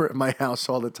people over at my house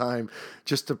all the time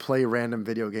just to play random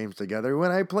video games together.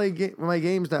 When I play my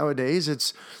games nowadays,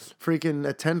 it's freaking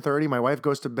at 10:30. My wife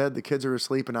goes to bed, the kids are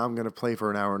asleep, and I'm going to play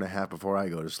for an hour and a half before I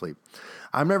go to sleep.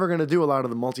 I'm never going to do a lot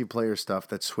of the multiplayer stuff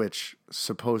that Switch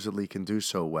supposedly can do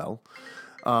so well.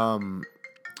 I'm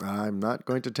not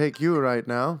going to take you right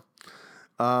now.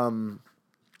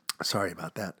 Sorry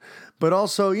about that. But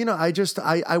also,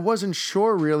 I wasn't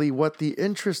sure really what the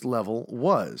interest level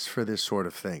was for this sort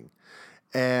of thing.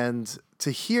 And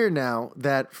to hear now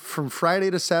that from Friday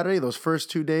to Saturday, those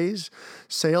first 2 days,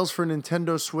 sales for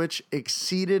Nintendo Switch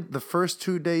exceeded the first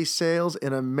 2 day sales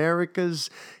in America's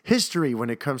history when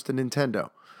it comes to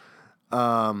Nintendo.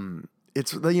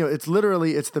 It's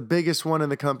the biggest one in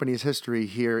the company's history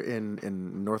here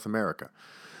in North America.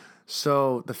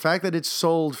 So the fact that it's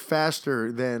sold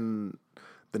faster than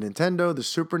the Nintendo, the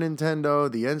Super Nintendo,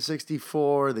 the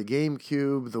N64, the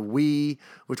GameCube, the Wii,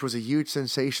 which was a huge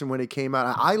sensation when it came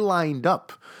out. I lined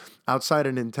up outside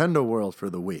of Nintendo World for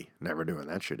the Wii. Never doing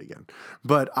that shit again.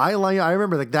 But I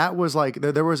remember that was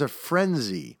there was a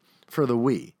frenzy for the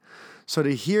Wii. So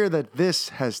to hear that this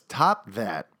has topped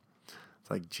that, it's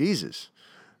like, Jesus.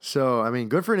 So, I mean,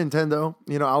 good for Nintendo.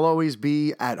 I'll always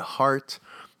be at heart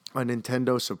a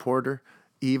Nintendo supporter,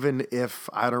 even if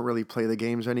I don't really play the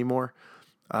games anymore.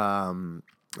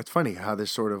 It's funny how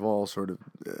this sort of all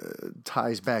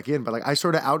ties back in, but like I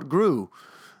sort of outgrew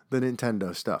the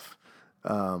Nintendo stuff.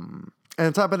 And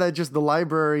on top of that, just the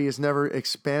library is never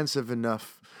expansive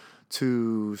enough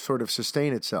to sort of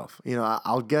sustain itself.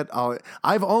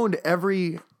 I've owned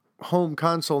every home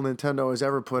console Nintendo has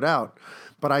ever put out,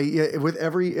 but with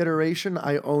every iteration,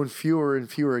 I own fewer and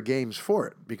fewer games for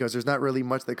it because there's not really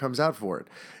much that comes out for it.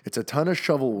 It's a ton of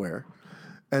shovelware,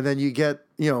 and then you get,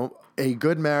 a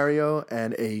good Mario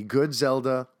and a good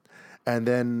Zelda, and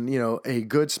then, a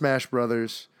good Smash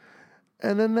Brothers,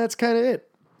 and then that's kind of it.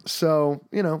 So,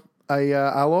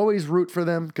 I'll always root for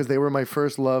them because they were my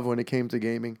first love when it came to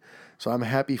gaming. So I'm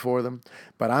happy for them.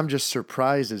 But I'm just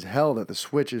surprised as hell that the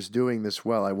Switch is doing this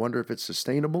well. I wonder if it's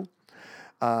sustainable.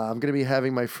 I'm going to be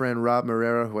having my friend Rob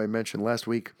Morera, who I mentioned last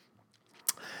week.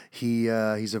 He's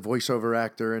a voiceover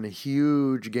actor and a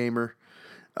huge gamer.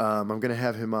 I'm going to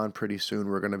have him on pretty soon.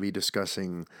 We're going to be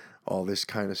discussing all this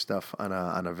kind of stuff on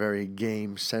a very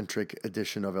game-centric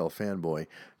edition of El Fanboy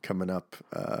coming up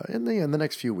in the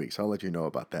next few weeks. I'll let you know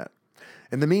about that.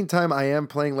 In the meantime, I am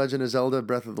playing Legend of Zelda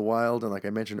Breath of the Wild, and like I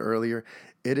mentioned earlier,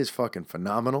 it is fucking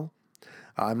phenomenal.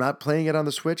 I'm not playing it on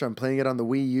the Switch. I'm playing it on the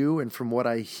Wii U, and from what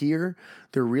I hear,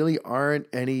 there really aren't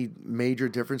any major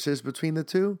differences between the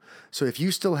two. So if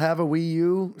you still have a Wii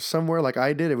U somewhere like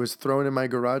I did, it was thrown in my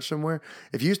garage somewhere.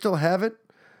 If you still have it,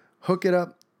 hook it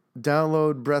up,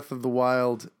 download Breath of the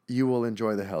Wild. You will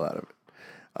enjoy the hell out of it.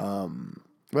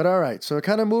 But all right, so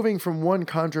kind of moving from one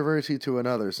controversy to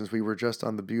another, since we were just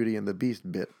on the Beauty and the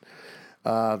Beast bit.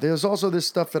 There's also this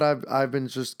stuff that I've been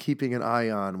just keeping an eye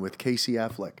on with Casey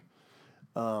Affleck.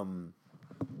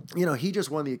 He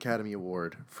just won the Academy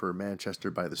Award for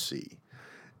Manchester by the Sea.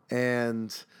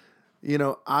 And,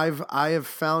 I have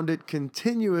found it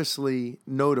continuously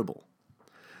notable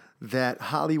that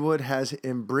Hollywood has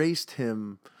embraced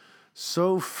him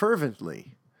so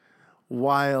fervently,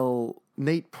 while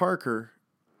Nate Parker,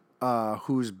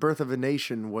 whose Birth of a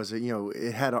Nation was,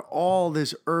 it had all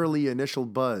this early initial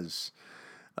buzz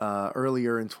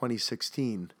earlier in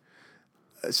 2016,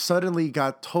 suddenly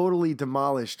got totally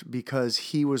demolished because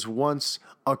he was once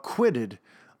acquitted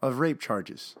of rape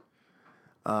charges.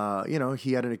 He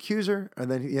had an accuser,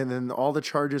 and then all the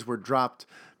charges were dropped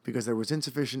because there was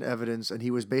insufficient evidence, and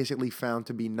he was basically found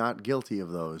to be not guilty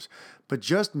of those. But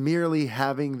just merely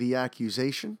having the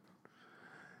accusation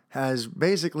has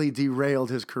basically derailed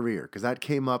his career, because that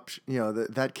came up,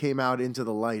 that came out into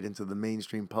the light, into the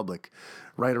mainstream public,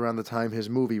 right around the time his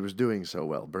movie was doing so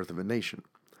well, Birth of a Nation.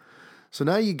 So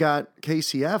now you got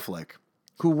Casey Affleck,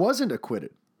 who wasn't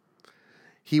acquitted.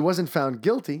 He wasn't found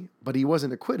guilty, but he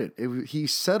wasn't acquitted. He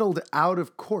settled out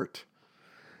of court.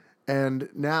 And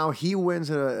now he wins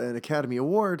an Academy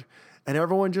Award, and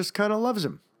everyone just kind of loves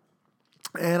him.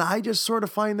 And I just sort of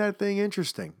find that thing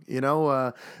interesting.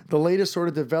 The latest sort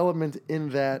of development in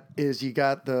that is you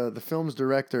got the film's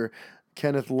director,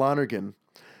 Kenneth Lonergan,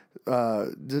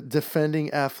 defending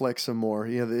Affleck some more.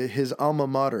 His alma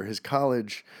mater, his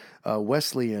college,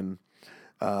 Wesleyan.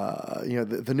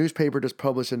 The newspaper just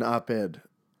published an op-ed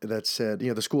that said,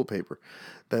 the school paper,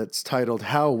 that's titled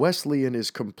 "How Wesleyan is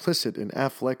Complicit in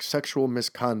Affleck's Sexual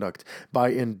Misconduct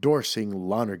by Endorsing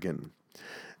Lonergan."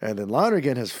 And then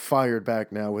Lonergan has fired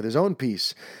back now with his own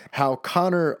piece, how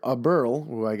Connor Aberl,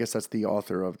 who I guess that's the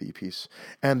author of the piece,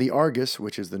 and the Argus,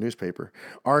 which is the newspaper,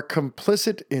 are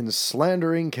complicit in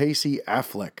slandering Casey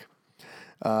Affleck.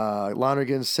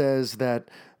 Lonergan says that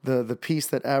the piece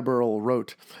that Aberl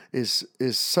wrote is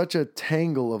such a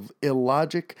tangle of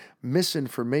illogic,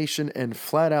 misinformation, and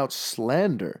flat-out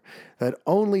slander that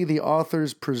only the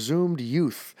author's presumed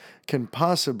youth can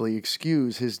possibly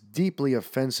excuse his deeply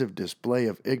offensive display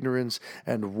of ignorance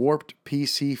and warped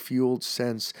PC-fueled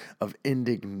sense of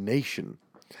indignation.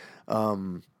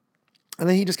 And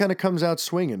then he just kind of comes out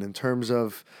swinging in terms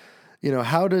of,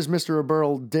 how does Mr.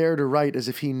 Aberl dare to write as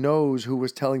if he knows who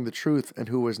was telling the truth and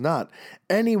who was not?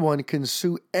 Anyone can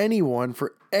sue anyone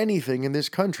for anything in this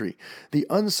country. The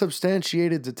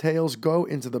unsubstantiated details go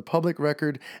into the public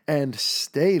record and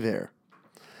stay there.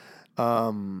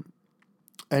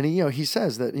 And he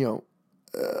says that,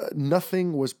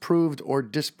 nothing was proved or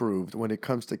disproved when it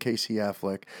comes to Casey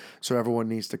Affleck, so everyone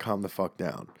needs to calm the fuck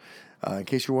down. In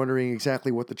case you're wondering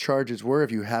exactly what the charges were,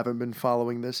 if you haven't been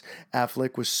following this,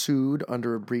 Affleck was sued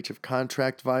under a breach of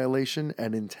contract violation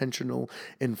and intentional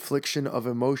infliction of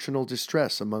emotional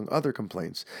distress, among other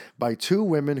complaints, by two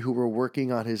women who were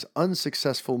working on his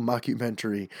unsuccessful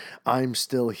mockumentary, I'm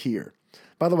Still Here.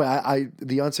 By the way, I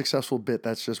the unsuccessful bit,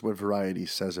 that's just what Variety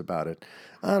says about it.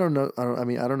 I don't know.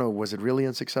 I don't know. Was it really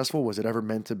unsuccessful? Was it ever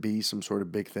meant to be some sort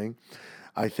of big thing?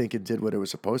 I think it did what it was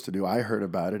supposed to do. I heard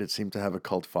about it. It seemed to have a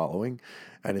cult following,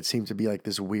 and it seemed to be like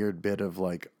this weird bit of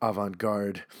like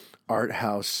avant-garde art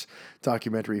house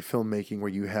documentary filmmaking where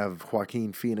you have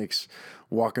Joaquin Phoenix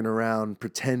walking around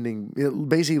pretending,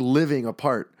 basically living a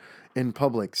part in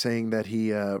public, saying that he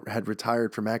had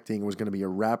retired from acting and was going to be a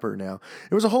rapper now.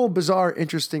 It was a whole bizarre,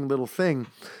 interesting little thing.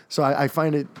 So I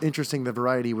find it interesting that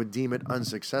Variety would deem it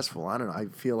unsuccessful. I don't know. I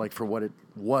feel like for what it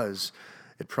was,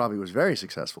 it probably was very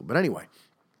successful. But anyway,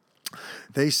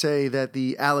 they say that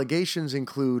the allegations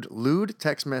include lewd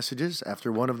text messages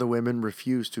after one of the women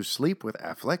refused to sleep with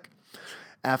Affleck,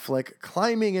 Affleck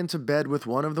climbing into bed with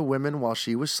one of the women while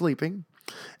she was sleeping,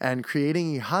 and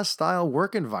creating a hostile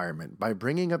work environment by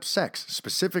bringing up sex,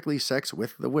 specifically sex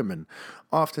with the women,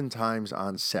 oftentimes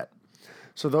on set.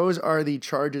 So those are the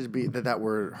charges that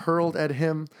were hurled at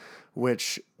him,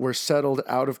 which were settled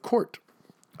out of court.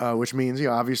 Which means,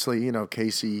 obviously,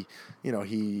 Casey,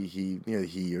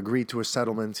 he agreed to a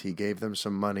settlement, he gave them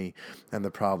some money, and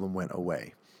the problem went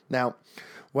away. Now,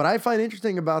 what I find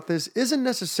interesting about this isn't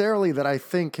necessarily that I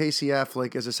think Casey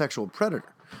Affleck is a sexual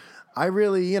predator. I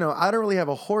really, I don't really have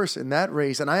a horse in that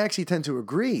race, and I actually tend to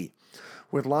agree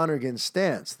with Lonergan's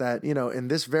stance that, in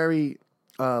this very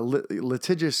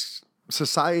litigious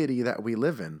society that we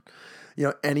live in,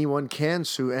 anyone can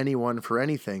sue anyone for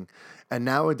anything. And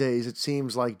nowadays, it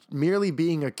seems like merely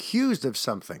being accused of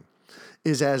something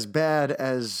is as bad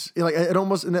as, it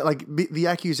almost, the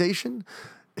accusation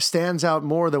stands out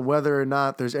more than whether or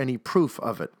not there's any proof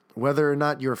of it. Whether or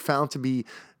not you're found to be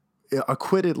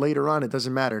acquitted later on, it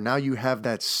doesn't matter. Now you have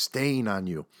that stain on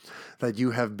you, that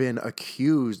you have been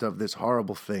accused of this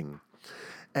horrible thing.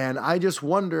 And I just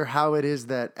wonder how it is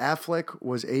that Affleck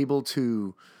was able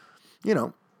to,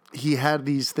 he had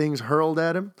these things hurled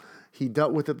at him. He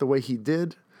dealt with it the way he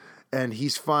did, and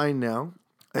he's fine now.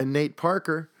 And Nate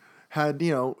Parker had,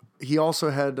 he also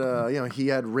had, he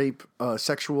had rape,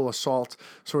 sexual assault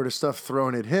sort of stuff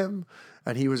thrown at him,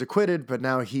 and he was acquitted, but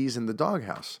now he's in the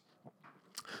doghouse.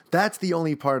 That's the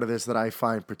only part of this that I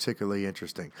find particularly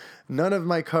interesting. None of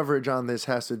my coverage on this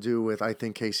has to do with, I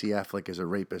think Casey Affleck is a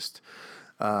rapist.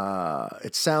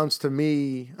 It sounds to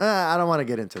me, I don't want to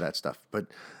get into that stuff, but,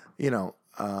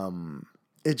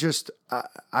 it just,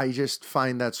 I just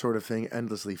find that sort of thing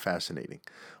endlessly fascinating.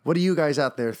 What do you guys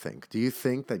out there think? Do you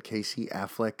think that Casey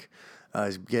Affleck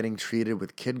is getting treated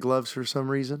with kid gloves for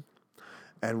some reason?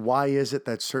 And why is it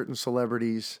that certain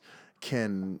celebrities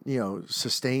can,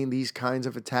 sustain these kinds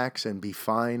of attacks and be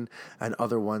fine, and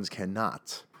other ones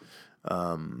cannot?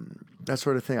 That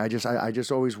sort of thing. I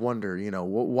just always wonder,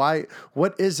 why?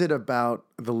 What is it about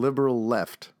the liberal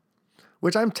left?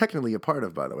 Which I'm technically a part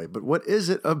of, by the way, but what is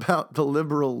it about the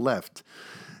liberal left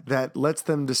that lets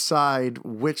them decide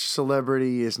which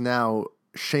celebrity is now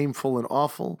shameful and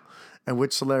awful, and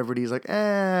which celebrity is like,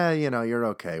 you're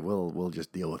okay, we'll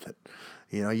just deal with it.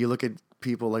 You look at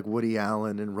people like Woody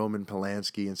Allen and Roman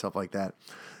Polanski and stuff like that.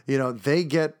 They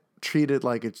get treated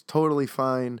like it's totally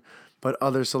fine, but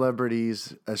other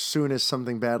celebrities, as soon as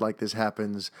something bad like this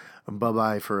happens,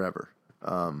 bye-bye forever.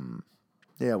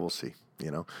 We'll see,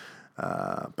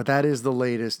 But that is the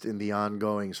latest in the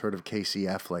ongoing sort of Casey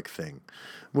Affleck thing.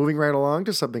 Moving right along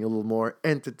to something a little more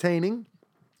entertaining.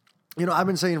 I've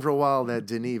been saying for a while that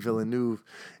Denis Villeneuve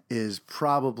is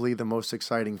probably the most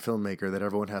exciting filmmaker that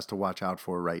everyone has to watch out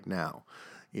for right now.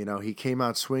 He came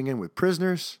out swinging with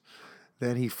Prisoners.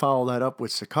 Then he followed that up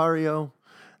with Sicario.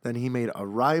 Then he made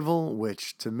Arrival,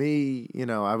 which to me,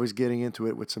 I was getting into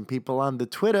it with some people on the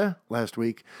Twitter last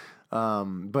week.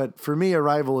 But for me,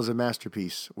 Arrival is a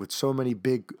masterpiece with so many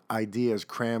big ideas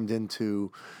crammed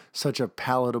into such a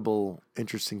palatable,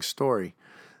 interesting story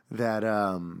that,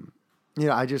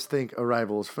 I just think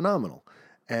Arrival is phenomenal.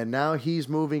 And now he's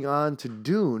moving on to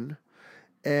Dune,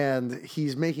 and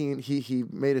he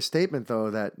made a statement, though,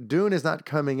 that Dune is not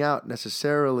coming out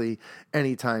necessarily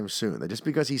anytime soon. That just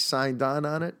because he signed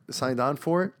on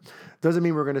for it, doesn't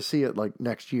mean we're going to see it like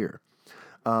next year.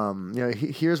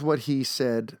 Here's what he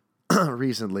said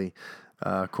recently,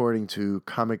 according to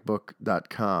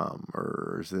comicbook.com,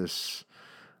 or is this,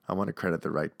 I want to credit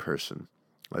the right person.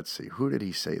 Let's see, who did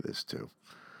he say this to?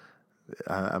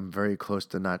 I'm very close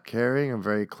to not caring.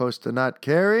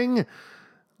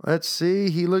 Let's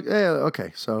see,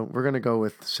 okay, so we're going to go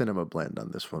with Cinema Blend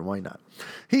on this one. Why not?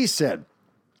 He said,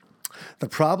 "The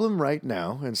problem right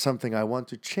now, and something I want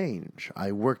to change.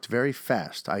 I worked very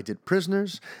fast. I did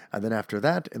Prisoners, and then after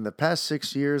that, in the past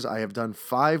 6 years, I have done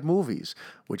 5 movies,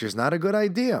 which is not a good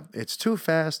idea. It's too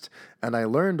fast, and I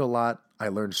learned a lot. I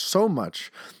learned so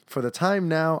much. For the time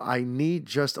now, I need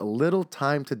just a little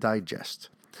time to digest.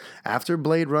 After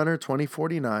Blade Runner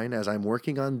 2049, as I'm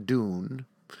working on Dune,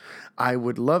 I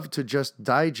would love to just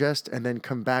digest and then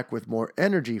come back with more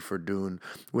energy for Dune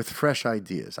with fresh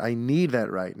ideas. I need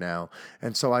that right now.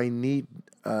 And so I need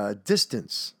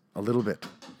distance a little bit.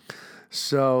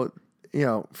 So,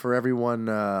 for everyone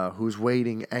who's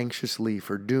waiting anxiously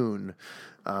for Dune,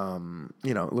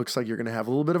 it looks like you're going to have a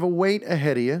little bit of a wait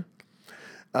ahead of you.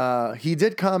 He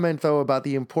did comment, though, about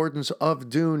the importance of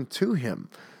Dune to him.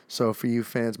 So for you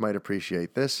fans might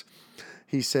appreciate this.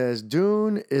 He says,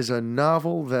 Dune is a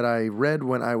novel that I read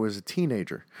when I was a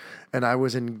teenager, and I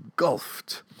was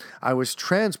engulfed. I was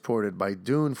transported by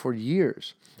Dune for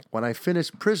years. When I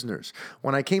finished Prisoners,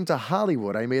 when I came to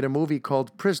Hollywood, I made a movie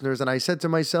called Prisoners, and I said to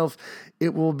myself,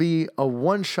 it will be a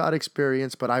one-shot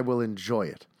experience, but I will enjoy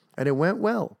it. And it went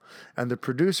well. And the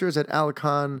producers at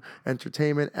LOGAN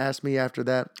Entertainment asked me after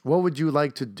that, what would you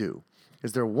like to do?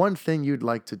 Is there one thing you'd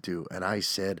like to do? And I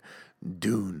said,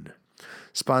 Dune.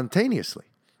 Spontaneously.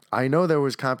 I know there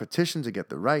was competition to get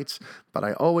the rights, but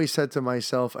I always said to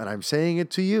myself, and I'm saying it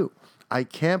to you, I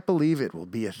can't believe it will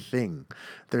be a thing.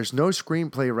 There's no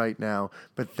screenplay right now,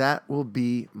 but that will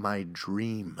be my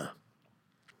dream.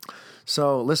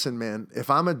 So listen, man, if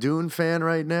I'm a Dune fan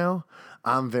right now,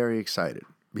 I'm very excited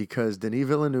because Denis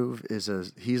Villeneuve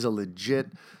he's a legit,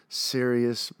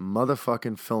 serious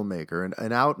motherfucking filmmaker,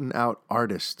 an out-and-out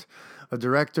artist, a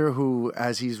director who,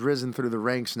 as he's risen through the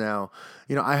ranks now,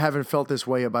 I haven't felt this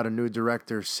way about a new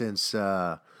director since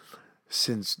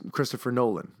Christopher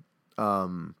Nolan.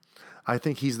 I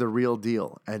think he's the real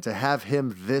deal. And to have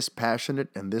him this passionate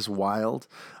and this wild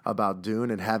about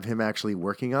Dune and have him actually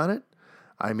working on it,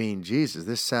 I mean, Jesus,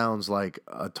 this sounds like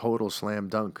a total slam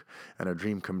dunk and a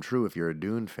dream come true if you're a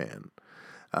Dune fan.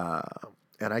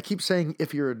 And I keep saying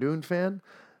if you're a Dune fan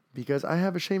because I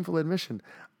have a shameful admission.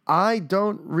 I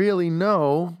don't really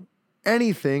know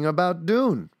anything about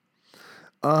Dune.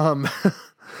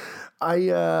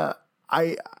 I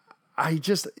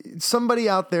just, somebody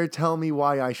out there tell me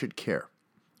why I should care.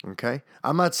 Okay?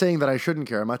 I'm not saying that I shouldn't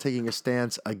care. I'm not taking a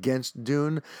stance against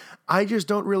Dune. I just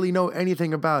don't really know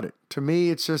anything about it. To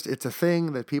me, it's a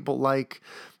thing that people like,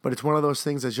 but it's one of those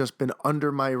things that's just been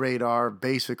under my radar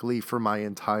basically for my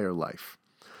entire life.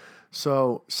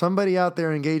 So somebody out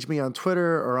there engage me on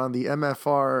Twitter or on the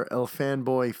MFR El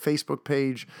Fanboy Facebook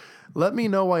page. Let me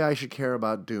know why I should care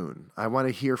about Dune. I want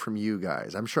to hear from you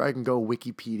guys. I'm sure I can go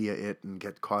Wikipedia it and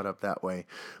get caught up that way.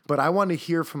 But I want to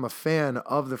hear from a fan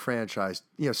of the franchise.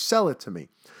 Sell it to me.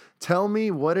 Tell me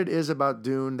what it is about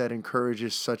Dune that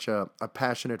encourages such a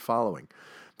passionate following.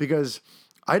 Because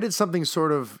I did something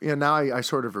sort of, now I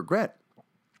sort of regret.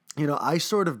 I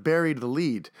sort of buried the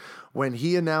lead when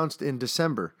he announced in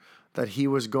December that he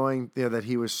was that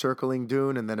he was circling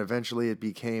Dune, and then eventually it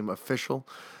became official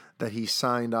that he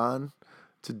signed on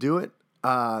to do it.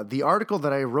 The article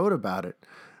that I wrote about it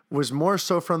was more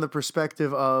so from the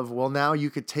perspective of, well, now you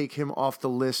could take him off the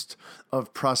list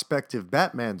of prospective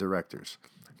Batman directors.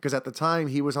 Because at the time,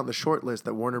 he was on the short list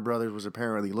that Warner Brothers was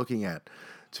apparently looking at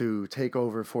to take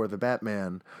over for the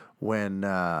Batman when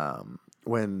Ben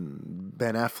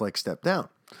Affleck stepped down.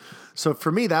 So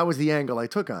for me, that was the angle I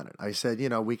took on it. I said,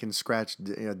 we can scratch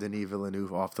Denis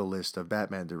Villeneuve off the list of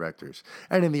Batman directors.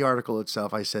 And in the article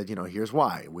itself, I said, here's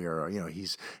why.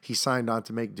 He signed on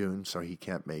to make Dune, so he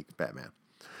can't make Batman.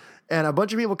 And a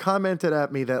bunch of people commented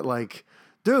at me that, like,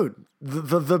 dude,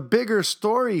 the bigger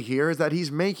story here is that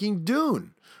he's making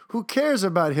Dune. Who cares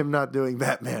about him not doing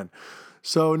Batman?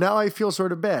 So now I feel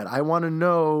sort of bad. I want to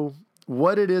know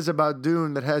what it is about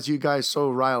Dune that has you guys so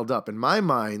riled up. In my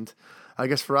mind, I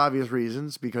guess for obvious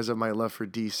reasons, because of my love for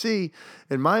DC,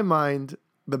 in my mind,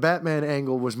 the Batman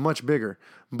angle was much bigger.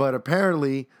 But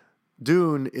apparently,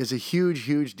 Dune is a huge,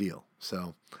 huge deal.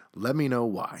 So let me know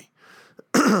why.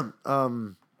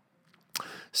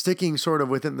 Sticking sort of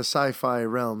within the sci-fi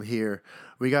realm here,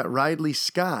 we got Ridley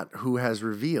Scott, who has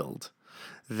revealed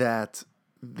that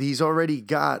he's already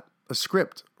got a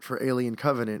script for Alien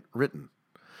Covenant written.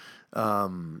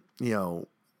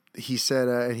 He said,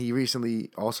 and he recently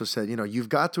also said, you've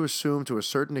got to assume to a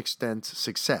certain extent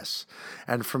success.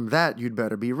 And from that, you'd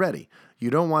better be ready. You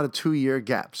don't want a 2-year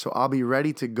gap. So I'll be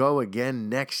ready to go again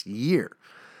next year.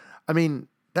 I mean,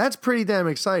 that's pretty damn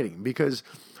exciting because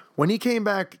when he came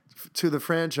back to the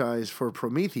franchise for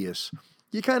Prometheus,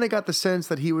 you kind of got the sense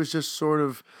that he was just sort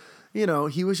of,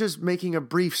 he was just making a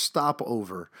brief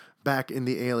stopover back in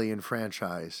the Alien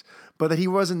franchise, but that he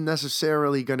wasn't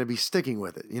necessarily going to be sticking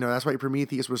with it. That's why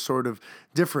Prometheus was sort of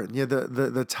different.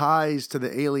 The ties to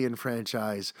the Alien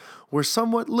franchise were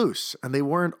somewhat loose, and they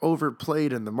weren't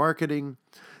overplayed in the marketing.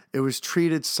 it was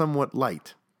treated somewhat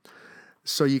light.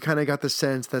 So you kind of got the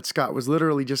sense that Scott was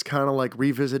literally just kind of like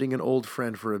revisiting an old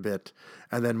friend for a bit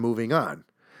and then moving on.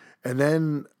 And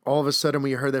then all of a sudden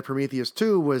we heard that Prometheus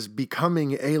 2 was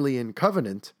becoming Alien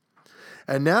Covenant.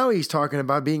 And now he's talking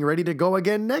about being ready to go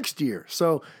again next year.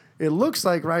 So it looks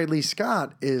like Ridley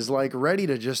Scott is like ready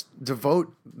to just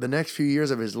devote the next few years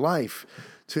of his life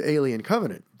to Alien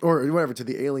Covenant, or whatever, to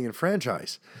the Alien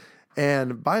franchise.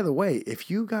 And by the way, if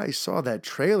you guys saw that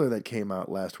trailer that came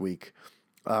out last week,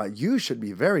 you should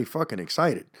be very fucking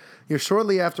excited.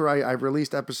 Shortly after I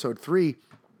released episode 3,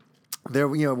 there,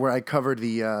 where I covered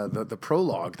the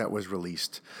prologue that was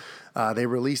released, they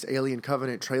released Alien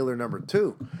Covenant trailer number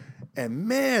 2, and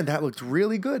man, that looked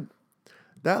really good.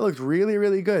 That looked really,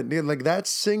 really good. Like, that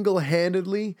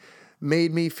single-handedly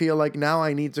made me feel like now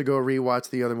I need to go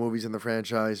rewatch the other movies in the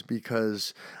franchise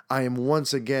because I am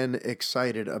once again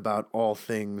excited about all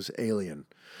things Alien.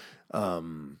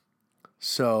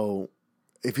 So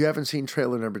if you haven't seen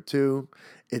trailer number 2,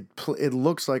 it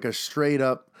looks like a straight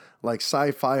up like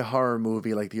sci-fi horror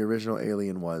movie like the original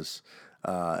Alien was,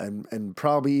 and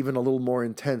probably even a little more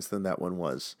intense than that one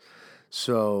was.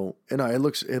 So, it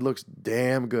looks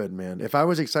damn good, man. If I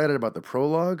was excited about the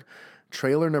prologue,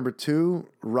 trailer number 2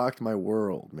 rocked my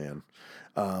world, man.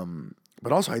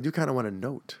 But also, I do kind of want to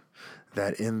note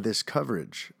that in this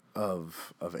coverage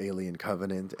of Alien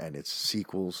Covenant and its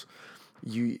sequels,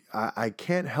 I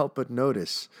can't help but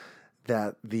notice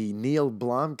that the Neil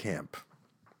Blomkamp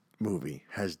movie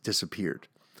has disappeared.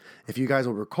 If you guys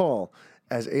will recall,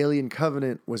 as Alien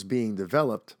Covenant was being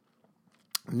developed,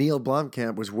 Neil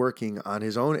Blomkamp was working on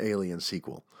his own Alien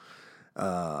sequel.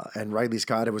 And Ridley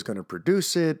Scott was going to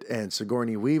produce it, and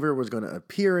Sigourney Weaver was going to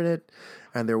appear in it.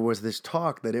 And there was this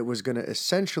talk that it was going to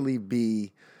essentially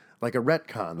be like a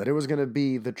retcon, that it was going to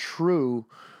be the true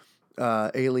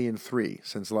Alien 3,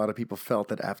 since a lot of people felt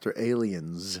that after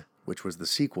Aliens, which was the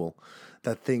sequel,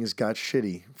 that things got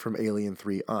shitty from Alien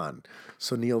 3 on.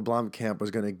 So Neil Blomkamp was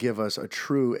going to give us a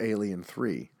true Alien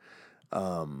 3.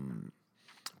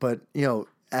 But,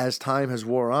 as time has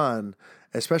wore on,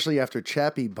 especially after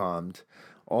Chappie bombed,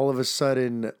 all of a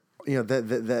sudden,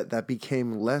 that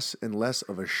became less and less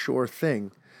of a sure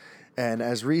thing. And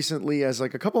as recently as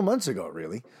like a couple months ago,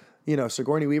 really,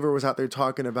 Sigourney Weaver was out there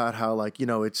talking about how, like,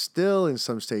 it's still in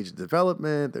some stage of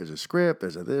development. There's a script,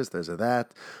 there's a this, there's a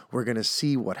that. We're going to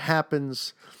see what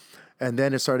happens. And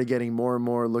then it started getting more and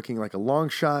more looking like a long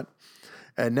shot.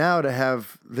 And now to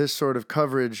have this sort of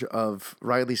coverage of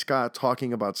Ridley Scott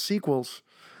talking about sequels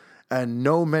and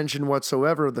no mention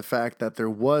whatsoever of the fact that there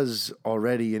was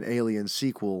already an Alien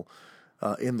sequel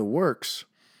in the works,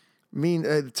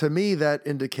 to me, that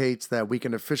indicates that we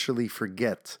can officially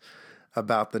forget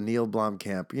about the Neil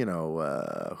Blomkamp,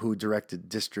 who directed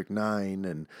District 9.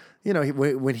 And,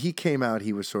 when he came out,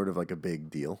 he was sort of like a big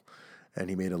deal. And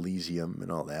he made Elysium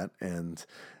and all that. And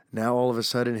now all of a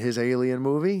sudden his Alien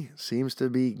movie seems to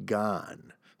be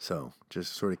gone. So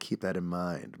just sort of keep that in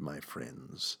mind, my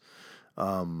friends.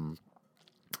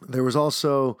 There was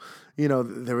also,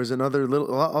 there was a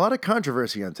lot of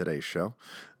controversy on today's show.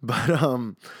 But,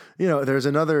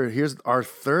 here's our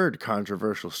third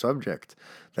controversial subject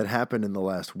that happened in the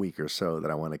last week or so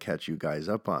that I want to catch you guys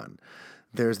up on.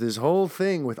 There's this whole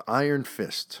thing with Iron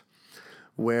Fist,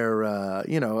 where, a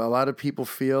lot of people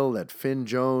feel that Finn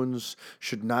Jones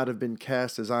should not have been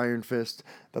cast as Iron Fist,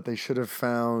 that they should have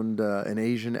found an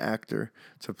Asian actor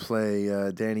to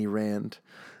play Danny Rand.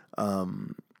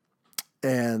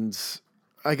 And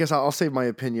I guess I'll save my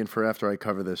opinion for after I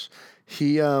cover this.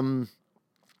 He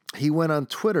went on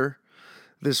Twitter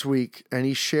this week and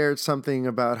he shared something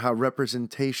about how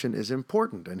representation is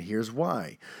important, and here's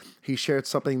why. He shared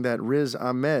something that Riz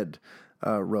Ahmed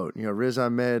wrote. Riz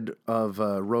Ahmed of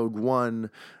Rogue One,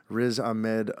 Riz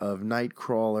Ahmed of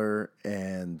Nightcrawler,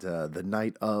 and The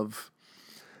Night of.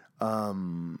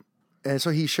 And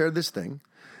so he shared this thing,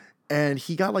 and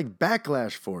he got like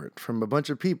backlash for it from a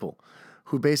bunch of people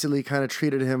who basically kind of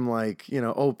treated him like,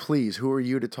 oh, please, who are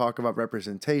you to talk about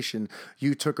representation?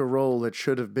 You took a role that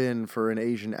should have been for an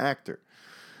Asian actor.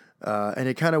 And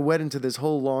it kind of went into this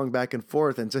whole long back and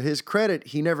forth. And to his credit,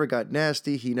 he never got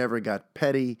nasty. He never got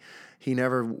petty. He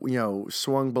never,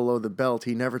 swung below the belt.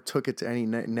 He never took it to any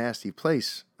nasty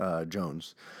place,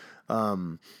 Jones.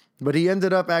 But he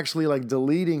ended up actually like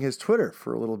deleting his Twitter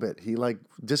for a little bit. He like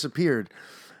disappeared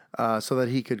so that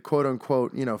he could, quote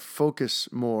unquote, focus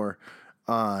more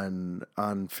on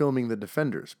filming the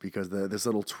Defenders, because this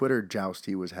little Twitter joust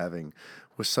he was having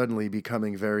was suddenly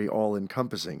becoming very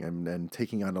all-encompassing and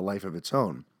taking on a life of its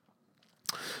own.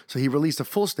 So he released a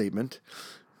full statement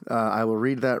I will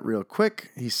read that real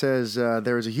quick. He says,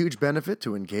 there is a huge benefit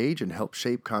to engage and help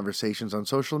shape conversations on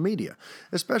social media,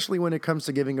 especially when it comes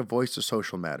to giving a voice to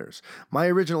social matters. My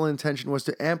original intention was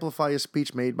to amplify a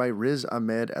speech made by Riz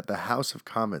Ahmed at the House of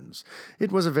Commons.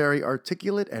 It was a very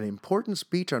articulate and important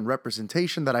speech on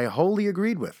representation that I wholly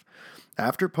agreed with.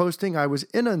 After posting, I was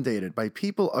inundated by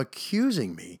people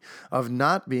accusing me of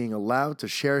not being allowed to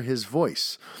share his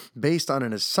voice, based on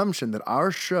an assumption that our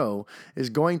show is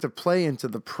going to play into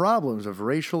the problems of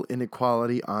racial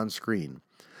inequality on screen.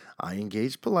 I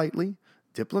engaged politely,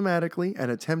 diplomatically, and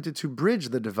attempted to bridge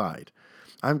the divide.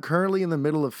 I'm currently in the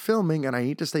middle of filming, and I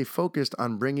need to stay focused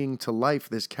on bringing to life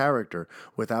this character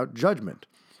without judgment.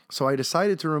 So I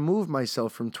decided to remove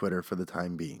myself from Twitter for the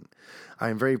time being. I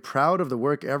am very proud of the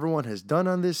work everyone has done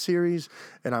on this series,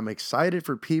 and I'm excited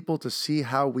for people to see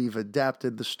how we've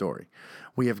adapted the story.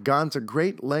 We have gone to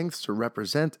great lengths to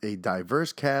represent a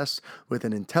diverse cast with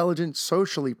an intelligent,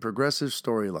 socially progressive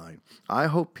storyline. I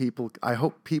hope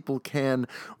people can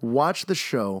watch the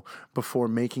show before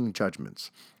making judgments.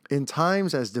 In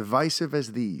times as divisive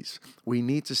as these, we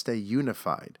need to stay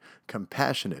unified,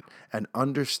 compassionate, and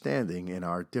understanding in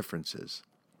our differences.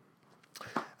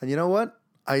 And you know what?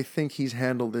 I think he's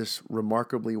handled this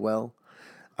remarkably well.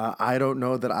 I don't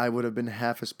know that I would have been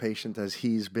half as patient as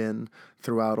he's been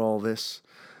throughout all this.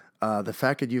 The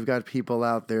fact that you've got people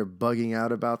out there bugging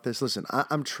out about this. Listen,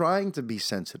 I'm trying to be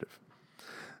sensitive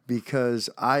because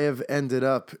I have ended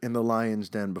up in the lion's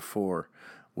den before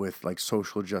with like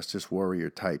social justice warrior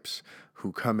types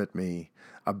who come at me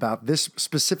about this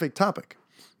specific topic.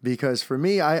 Because for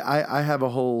me, I have a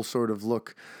whole sort of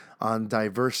look on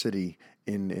diversity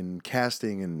in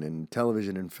casting and in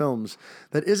television and films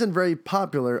that isn't very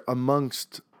popular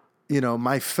amongst,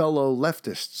 my fellow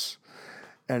leftists.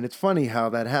 And it's funny how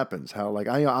that happens. How like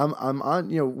I'm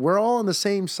on, we're all on the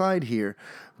same side here,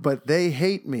 but they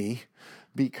hate me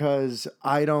because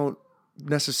I don't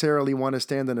necessarily want to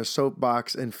stand in a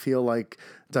soapbox and feel like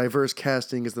diverse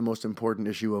casting is the most important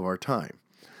issue of our time.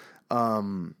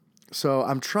 So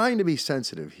I'm trying to be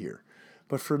sensitive here.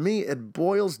 But for me, it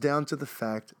boils down to the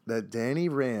fact that Danny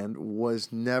Rand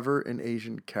was never an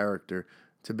Asian character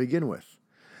to begin with.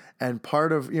 And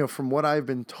part of, from what I've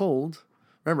been told,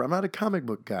 remember, I'm not a comic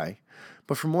book guy,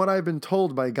 but from what I've been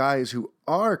told by guys who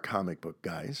are comic book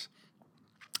guys,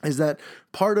 is that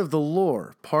part of the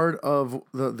lore, part of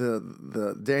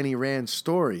the Danny Rand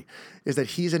story, is that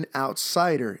he's an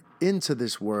outsider into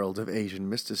this world of Asian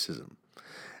mysticism.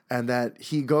 And that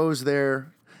he goes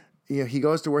there, he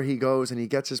goes to where he goes and he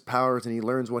gets his powers and he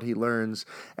learns what he learns.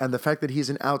 And the fact that he's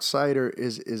an outsider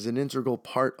is an integral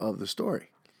part of the story.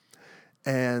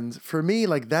 And for me,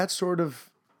 like that sort of,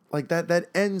 like that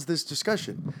ends this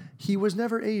discussion. He was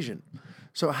never Asian.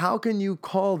 So how can you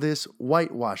call this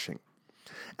whitewashing?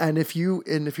 And if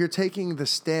you're taking the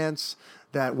stance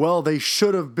that, well, they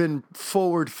should have been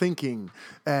forward thinking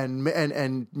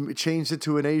and changed it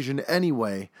to an Asian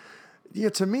anyway, yeah,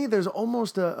 to me, there's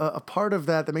almost a part of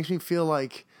that makes me feel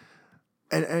like,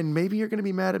 and maybe you're going to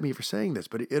be mad at me for saying this,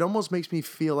 but it almost makes me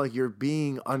feel like you're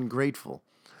being ungrateful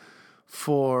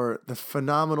for the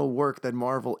phenomenal work that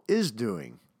Marvel is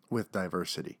doing with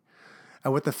diversity.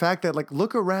 And with the fact that, like,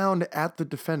 look around at the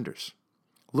Defenders.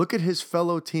 Look at his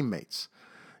fellow teammates.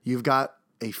 You've got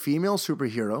a female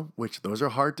superhero, which those are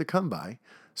hard to come by.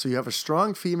 So you have a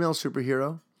strong female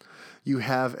superhero. You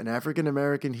have an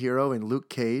African-American hero in Luke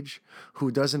Cage who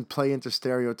doesn't play into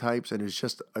stereotypes and is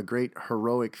just a great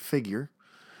heroic figure.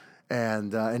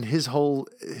 And his whole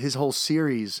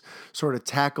series sort of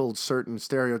tackled certain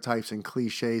stereotypes and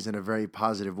cliches in a very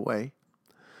positive way.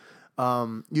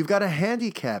 You've got a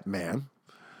handicapped man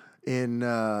in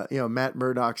Matt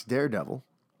Murdock's Daredevil.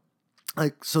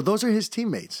 So those are his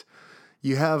teammates.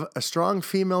 You have a strong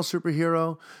female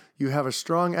superhero, you have a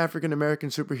strong African-American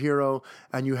superhero,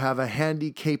 and you have a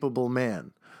handy-capable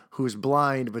man who's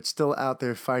blind but still out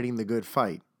there fighting the good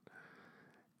fight.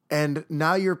 And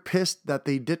now you're pissed that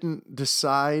they didn't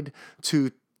decide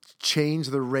to change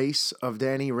the race of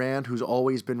Danny Rand, who's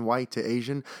always been white, to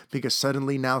Asian, because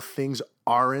suddenly now things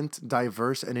aren't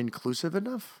diverse and inclusive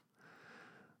enough?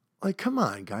 Like, come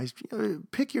on, guys.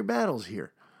 Pick your battles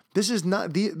here. This is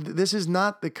not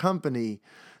the company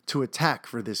to attack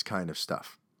for this kind of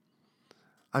stuff.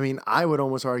 I mean, I would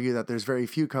almost argue that there's very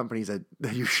few companies that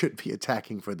you should be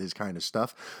attacking for this kind of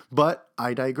stuff, but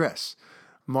I digress.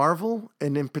 Marvel,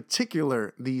 and in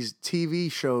particular, these TV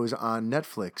shows on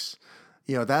Netflix,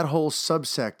 that whole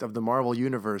subsect of the Marvel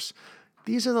universe,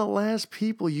 these are the last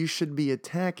people you should be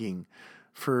attacking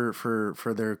for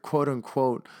their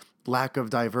quote-unquote lack of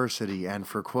diversity and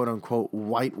for quote-unquote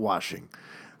whitewashing.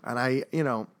 And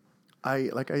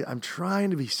I'm trying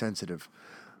to be sensitive,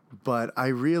 but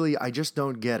I just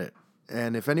don't get it.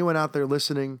 And if anyone out there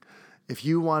listening, if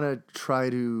you want to try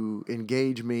to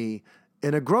engage me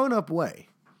in a grown-up way,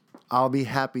 I'll be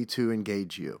happy to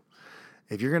engage you.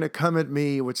 If you're going to come at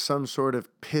me with some sort of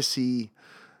pissy,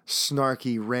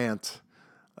 snarky rant,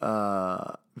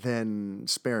 then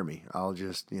spare me. I'll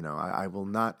just, I will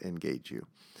not engage you.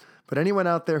 But anyone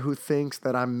out there who thinks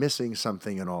that I'm missing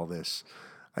something in all this,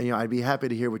 I'd be happy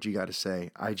to hear what you got to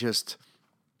say.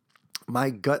 My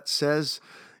gut says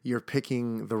you're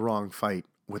picking the wrong fight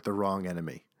with the wrong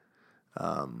enemy.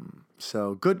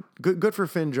 So good for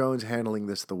Finn Jones handling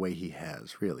this the way he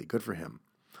has. Really good for him.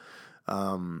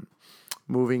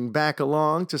 Moving back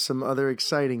along to some other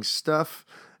exciting stuff.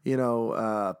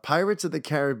 Pirates of the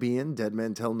Caribbean, Dead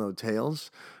Men Tell No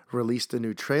Tales, released a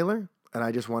new trailer, and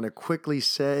I just want to quickly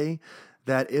say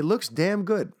that it looks damn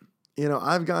good.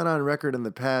 I've gone on record in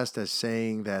the past as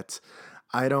saying that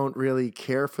I don't really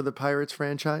care for the Pirates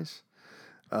franchise.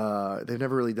 They've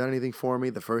never really done anything for me.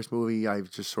 The first movie, I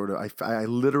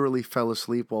literally fell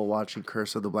asleep while watching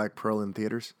Curse of the Black Pearl in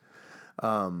theaters.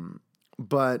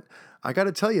 But I got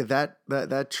to tell you,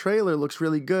 that trailer looks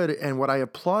really good, and what I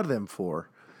applaud them for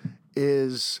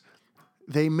is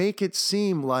they make it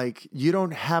seem like you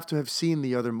don't have to have seen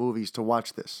the other movies to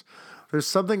watch this. There's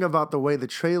something about the way the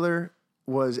trailer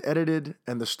was edited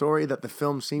and the story that the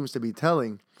film seems to be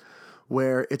telling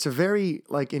where it's a very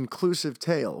inclusive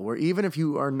tale where even if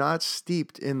you are not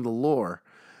steeped in the lore,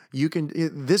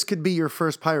 this could be your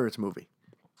first Pirates movie.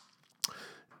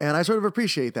 And I sort of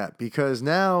appreciate that because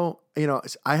now,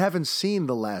 I haven't seen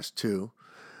the last two,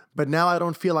 but now I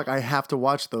don't feel like I have to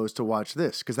watch those to watch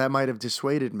this because that might have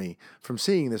dissuaded me from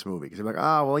seeing this movie. Because I'm like,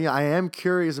 I am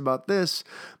curious about this,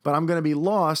 but I'm going to be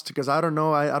lost because I don't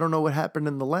know. I don't know what happened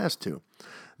in the last two.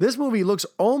 This movie looks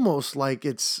almost like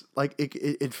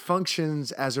it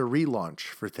functions as a relaunch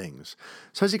for things,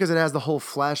 especially because it has the whole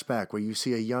flashback where you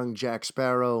see a young Jack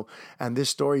Sparrow, and this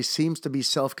story seems to be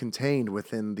self-contained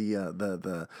within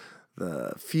the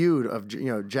feud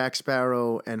of Jack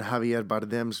Sparrow and Javier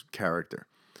Bardem's character.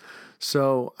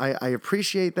 So I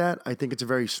appreciate that. I think it's a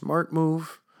very smart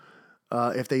move.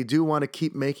 If they do want to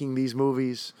keep making these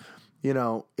movies,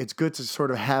 it's good to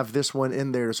sort of have this one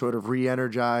in there to sort of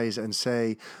re-energize and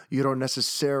say you don't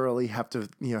necessarily have to,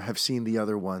 have seen the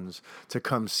other ones to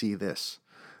come see this.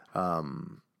 I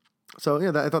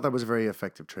thought that was a very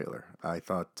effective trailer. I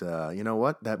thought, you know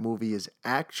what? That movie is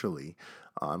actually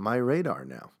on my radar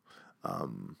now.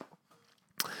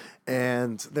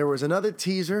 And there was another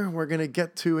teaser we're going to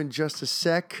get to in just a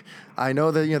sec. I know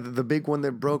that the big one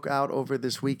that broke out over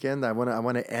this weekend. I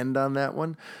want to end on that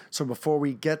one. So before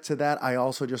we get to that, I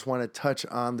also just want to touch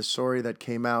on the story that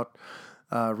came out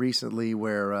recently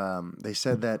where they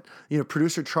said that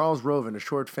producer Charles Roven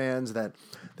assured fans that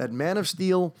Man of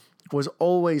Steel was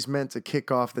always meant to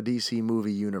kick off the DC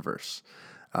movie universe.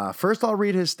 First, I'll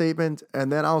read his statement,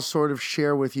 and then I'll sort of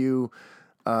share with you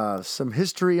some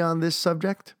history on this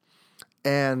subject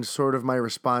and sort of my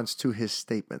response to his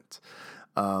statement.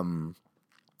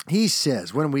 He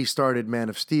says, when we started Man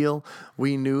of Steel,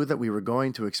 we knew that we were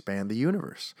going to expand the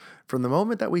universe. From the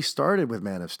moment that we started with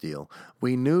Man of Steel,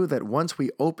 we knew that once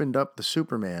we opened up the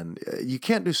Superman, you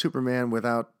can't do Superman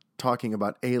without talking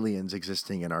about aliens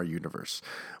existing in our universe.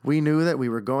 We knew that we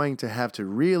were going to have to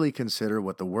really consider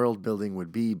what the world building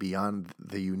would be beyond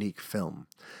the unique film.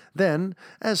 Then,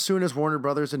 as soon as Warner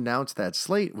Brothers announced that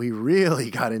slate, we really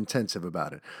got intensive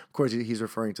about it. Of course, he's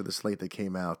referring to the slate that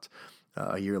came out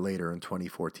a year later in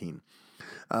 2014.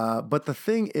 But the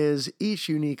thing is, each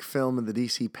unique film in the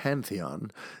DC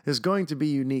pantheon is going to be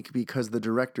unique because the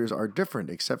directors are different,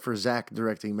 except for Zack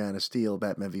directing Man of Steel,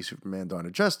 Batman v Superman, Dawn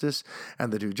of Justice,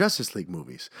 and the two Justice League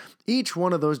movies. Each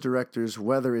one of those directors,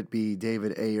 whether it be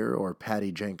David Ayer or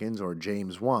Patty Jenkins or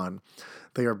James Wan,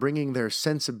 they are bringing their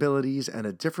sensibilities and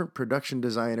a different production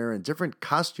designer and different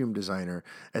costume designer,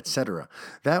 etc.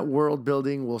 That world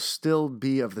building will still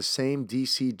be of the same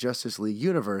DC Justice League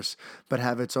universe, but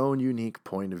have its own unique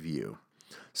point of view.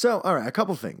 So, all right, a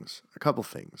couple things.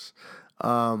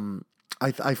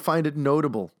 I find it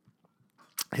notable,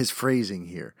 his phrasing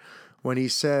here. When he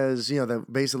says, that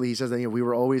basically he says that we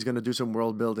were always going to do some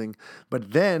world building,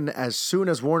 but then as soon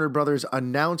as Warner Brothers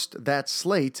announced that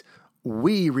slate,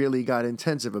 we really got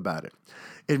intensive about it.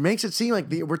 It makes it seem like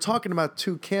we're talking about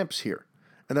two camps here.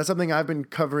 And that's something I've been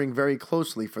covering very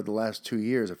closely for the last 2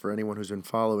 years, for anyone who's been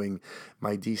following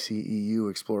my DCEU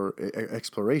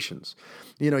explorations.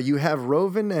 You have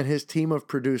Roven and his team of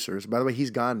producers. By the way,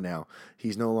 he's gone now.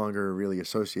 He's no longer really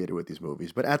associated with these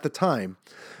movies. But at the time,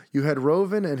 you had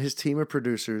Roven and his team of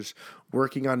producers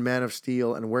working on Man of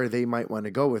Steel and where they might want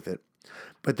to go with it.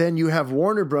 But then you have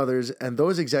Warner Brothers and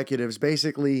those executives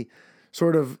basically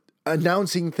sort of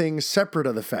announcing things separate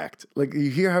of the fact. Like, you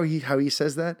hear how he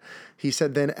says that? He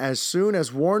said, then as soon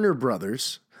as Warner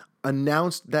Brothers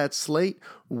announced that slate,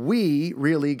 we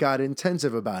really got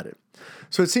intensive about it.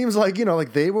 So it seems like,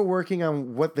 like they were working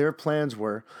on what their plans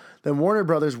were. Then Warner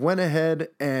Brothers went ahead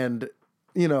and,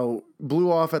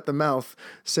 blew off at the mouth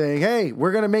saying, hey,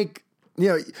 we're going to make,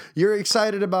 you're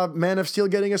excited about Man of Steel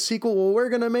getting a sequel. Well, we're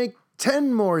going to make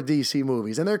 10 more DC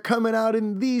movies, and they're coming out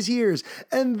in these years,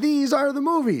 and these are the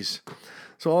movies.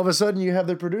 So all of a sudden you have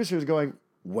the producers going,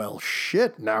 well,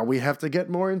 shit, now we have to get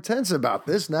more intense about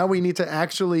this. Now we need to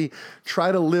actually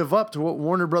try to live up to what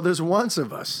Warner Brothers wants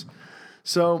of us.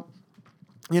 So,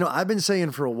 I've been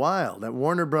saying for a while that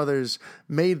Warner Brothers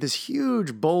made this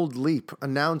huge, bold leap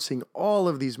announcing all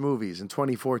of these movies in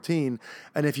 2014.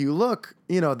 And if you look,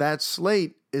 that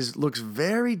slate looks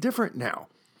very different now.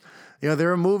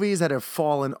 There are movies that have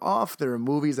fallen off. There are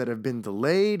movies that have been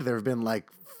delayed. There have been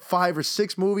like 5 or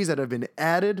 6 movies that have been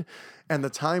added. And the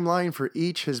timeline for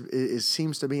each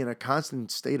seems to be in a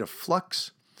constant state of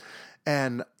flux.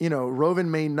 And, Roven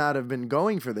may not have been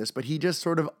going for this, but he just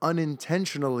sort of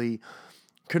unintentionally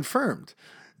confirmed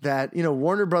that,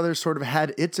 Warner Brothers sort of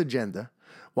had its agenda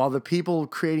while the people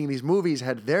creating these movies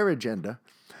had their agenda.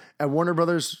 And Warner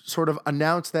Brothers sort of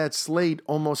announced that slate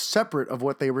almost separate of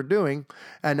what they were doing.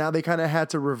 And now they kind of had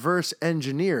to reverse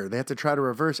engineer. They had to try to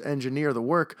reverse engineer the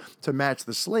work to match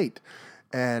the slate.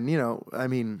 And,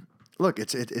 look,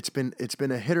 it's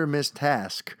been a hit or miss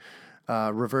task,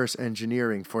 reverse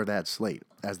engineering for that slate,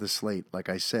 as the slate, like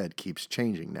I said, keeps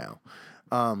changing now.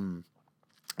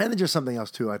 And then just something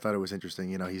else too, I thought it was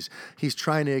interesting. He's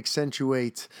trying to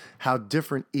accentuate how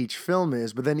different each film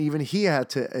is, but then even he had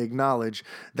to acknowledge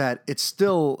that it's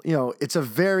still, it's a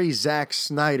very Zack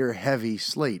Snyder heavy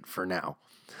slate for now.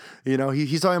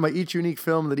 He's talking about each unique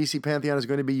film. The DC Pantheon is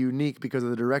going to be unique because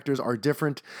the directors are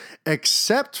different,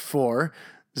 except for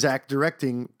Zack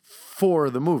directing 4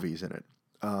 of the movies in it.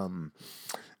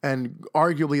 And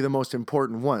arguably the most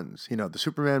important ones, the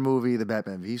Superman movie, the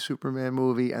Batman v Superman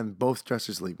movie, and both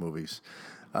Justice League movies.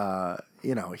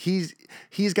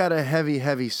 He's got a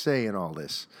heavy say in all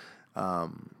this.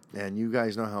 And you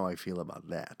guys know how I feel about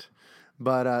that.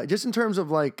 But just in terms of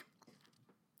the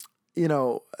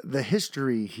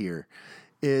history here,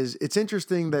 it's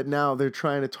interesting that now they're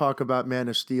trying to talk about Man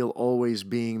of Steel always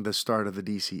being the start of the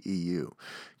DCEU.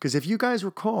 Because if you guys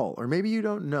recall, or maybe you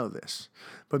don't know this,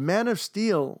 but Man of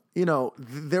Steel,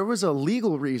 there was a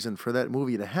legal reason for that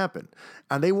movie to happen,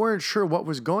 and they weren't sure what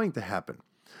was going to happen.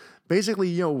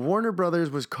 Basically, Warner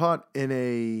Brothers was caught in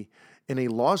a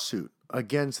lawsuit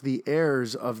against the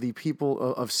heirs of the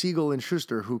people of Siegel and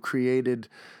Schuster, who created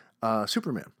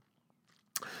Superman.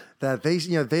 That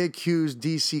they accused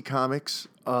DC Comics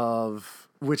of,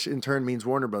 which in turn means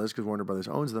Warner Brothers because Warner Brothers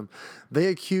owns them. They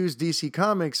accused DC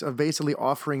Comics of basically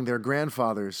offering their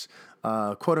grandfathers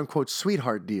quote unquote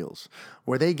sweetheart deals,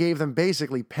 where they gave them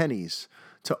basically pennies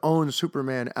to own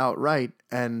Superman outright.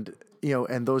 And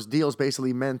those deals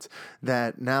basically meant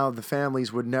that now the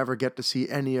families would never get to see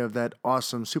any of that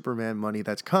awesome Superman money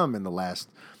that's come in the last,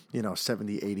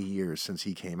 70, 80 years since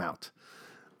he came out.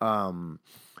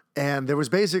 And there was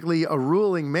basically a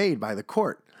ruling made by the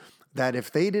court that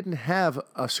if they didn't have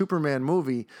a Superman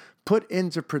movie put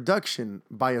into production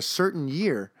by a certain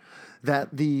year, that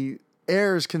the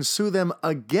heirs can sue them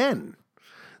again.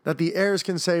 That the heirs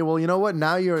can say, well, you know what?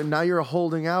 Now you're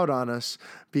holding out on us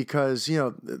because,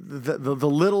 the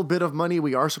little bit of money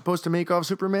we are supposed to make off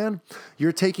Superman,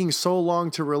 you're taking so long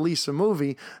to release a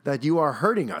movie that you are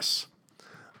hurting us.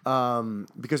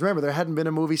 Because remember, there hadn't been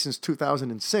a movie since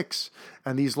 2006,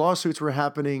 and these lawsuits were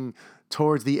happening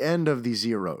towards the end of the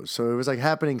zeros. So it was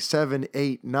happening 7,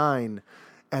 8, 9,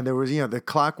 and there was, the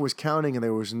clock was counting, and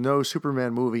there was no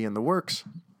Superman movie in the works.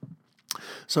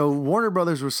 So Warner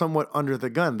Brothers was somewhat under the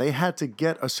gun. They had to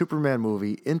get a Superman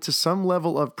movie into some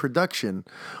level of production,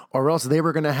 or else they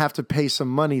were going to have to pay some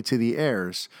money to the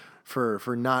heirs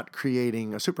for not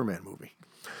creating a Superman movie.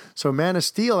 So Man of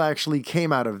Steel actually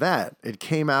came out of that. It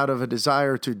came out of a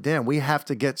desire to, we have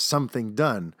to get something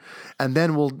done. And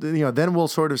then we'll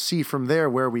sort of see from there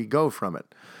where we go from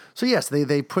it. So yes,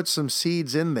 they put some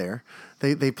seeds in there.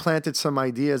 They planted some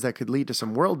ideas that could lead to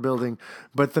some world building.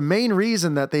 But the main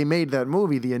reason that they made that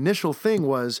movie, the initial thing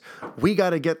was, we got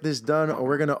to get this done or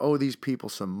we're going to owe these people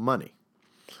some money.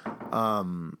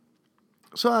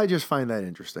 So I just find that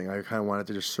interesting. I kind of wanted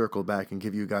to just circle back and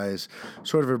give you guys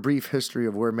sort of a brief history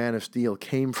of where Man of Steel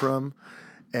came from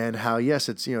and how, yes,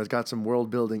 it's got some world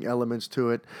building elements to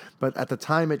it. But at the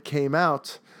time it came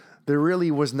out, there really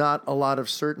was not a lot of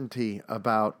certainty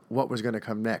about what was going to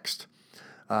come next.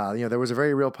 There was a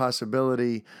very real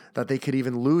possibility that they could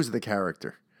even lose the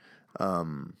character,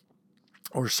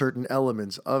 or certain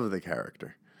elements of the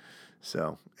character.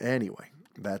 So anyway,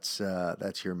 that's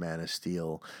your Man of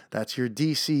Steel. That's your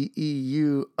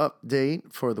DCEU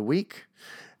update for the week.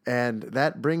 And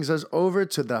that brings us over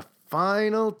to the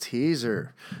final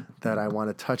teaser that I want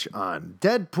to touch on.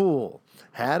 Deadpool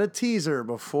had a teaser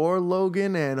before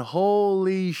Logan, and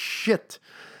holy shit,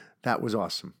 that was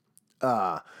awesome.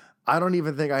 I don't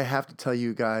even think I have to tell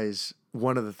you guys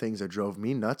one of the things that drove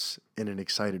me nuts in an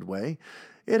excited way.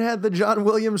 It had the John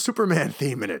Williams Superman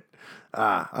theme in it.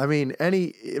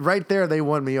 Right there, they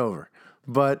won me over.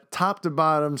 But top to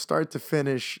bottom, start to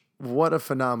finish, what a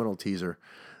phenomenal teaser.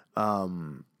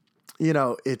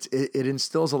 It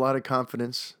instills a lot of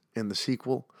confidence in the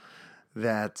sequel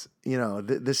that,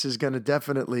 this is going to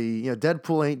definitely,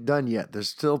 Deadpool ain't done yet. There's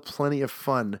still plenty of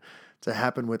fun to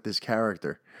happen with this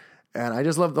character. And I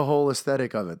just love the whole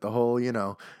aesthetic of it. The whole,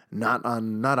 not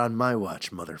on my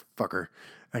watch, motherfucker.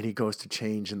 And he goes to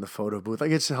change in the photo booth.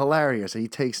 Like, it's hilarious. He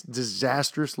takes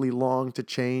disastrously long to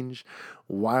change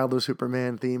while the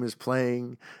Superman theme is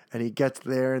playing. And he gets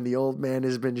there and the old man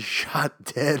has been shot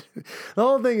dead. The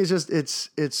whole thing is just,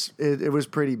 it was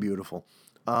pretty beautiful.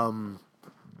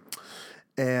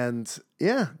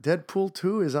 Deadpool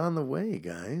 2 is on the way,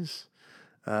 guys.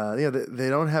 They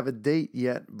don't have a date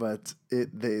yet, but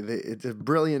it's a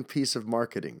brilliant piece of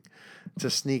marketing to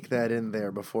sneak that in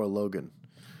there before Logan.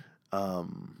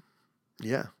 I'm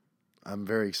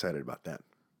very excited about that.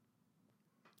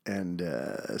 And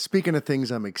speaking of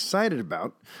things I'm excited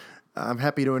about, I'm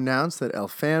happy to announce that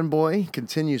Fanboy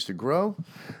continues to grow.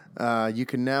 You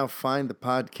can now find the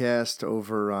podcast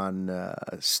over on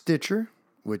Stitcher,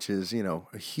 which is, a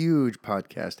huge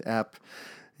podcast app.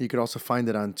 You could also find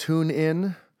it on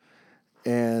TuneIn,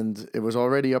 and it was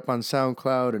already up on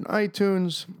SoundCloud and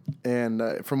iTunes.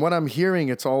 And from what I'm hearing,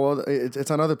 it's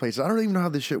on other places. I don't even know how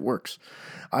this shit works.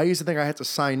 I used to think I had to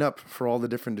sign up for all the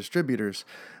different distributors,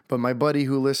 but my buddy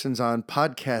who listens on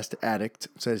Podcast Addict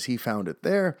says he found it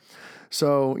there.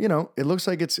 So, it looks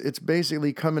like it's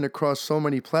basically coming across so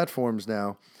many platforms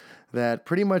now that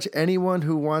pretty much anyone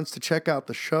who wants to check out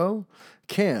the show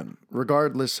can,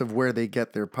 regardless of where they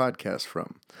get their podcast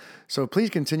from. So please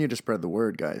continue to spread the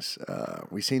word, guys.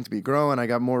 We seem to be growing. I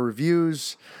got more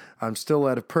reviews. I'm still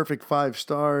at a perfect 5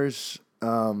 stars.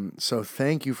 So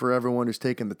thank you for everyone who's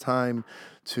taken the time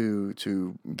to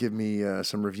give me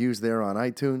some reviews there on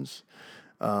iTunes.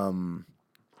 I'm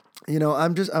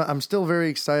still very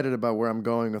excited about where I'm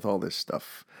going with all this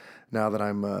stuff. Now that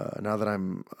I'm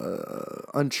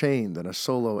unchained and a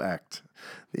solo act,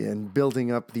 and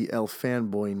building up the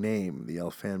Fanboy name, the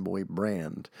Fanboy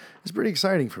brand, is pretty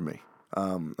exciting for me.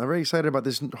 I'm very excited about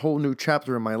this whole new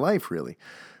chapter in my life, really.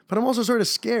 But I'm also sort of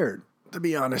scared, to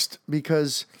be honest,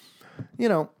 because,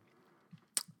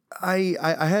 I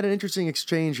had an interesting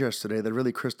exchange yesterday that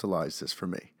really crystallized this for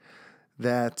me.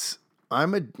 That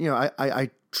I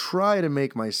try to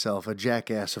make myself a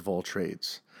jackass of all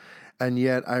trades. And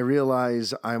yet I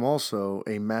realize I'm also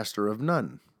a master of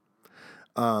none.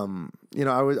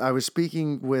 I was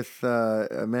speaking with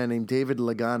a man named David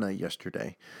Lagana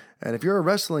yesterday. And if you're a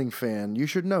wrestling fan, you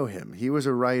should know him. He was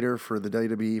a writer for the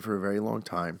WWE for a very long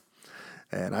time.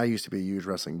 And I used to be a huge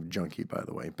wrestling junkie, by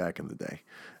the way, back in the day.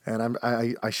 And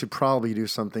I should probably do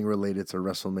something related to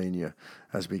WrestleMania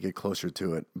as we get closer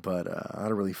to it. But I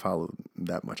don't really follow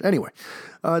that much. Anyway,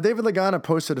 David Lagana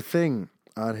posted a thing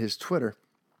on his Twitter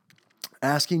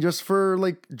asking just for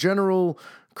general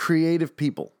creative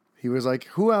people. He was like,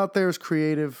 who out there is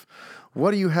creative? What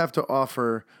do you have to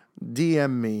offer?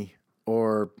 DM me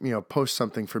or, post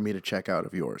something for me to check out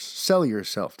of yours. Sell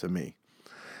yourself to me.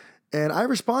 And I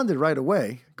responded right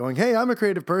away going, hey, I'm a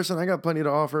creative person. I got plenty to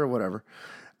offer or whatever.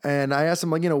 And I asked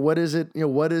him what is it?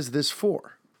 What is this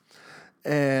for?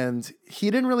 And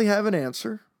he didn't really have an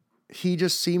answer. He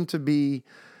just seemed to be,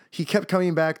 he kept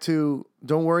coming back to,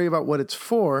 don't worry about what it's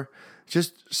for.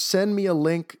 Just send me a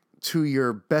link to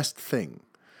your best thing.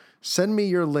 Send me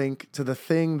your link to the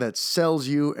thing that sells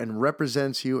you and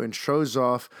represents you and shows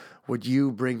off what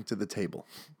you bring to the table.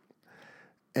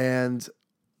 And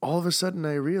all of a sudden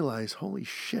I realized, holy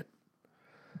shit,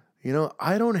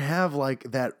 I don't have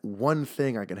that one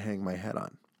thing I can hang my head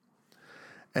on.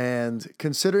 And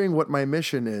considering what my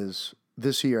mission is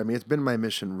this year, it's been my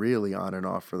mission really on and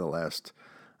off for the last,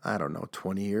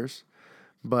 20 years.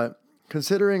 But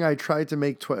considering I tried to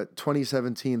make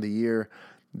 2017 the year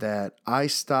that I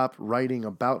stop writing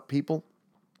about people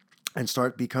and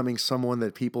start becoming someone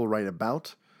that people write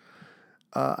about,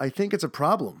 I think it's a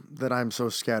problem that I'm so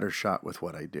scattershot with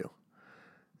what I do.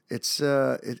 it's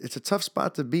a tough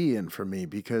spot to be in for me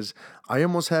because I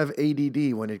almost have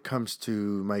ADD when it comes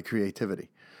to my creativity.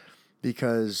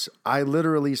 Because I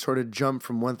literally sort of jump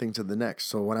from one thing to the next.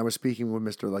 So when I was speaking with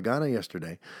Mr. Lagana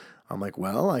yesterday, I'm like,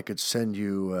 well, I could send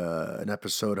you an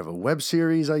episode of a web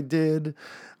series I did.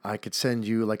 I could send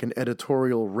you like an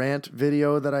editorial rant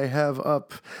video that I have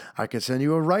up. I could send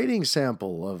you a writing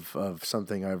sample of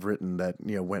something I've written that,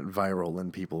 went viral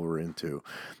and people were into.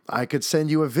 I could send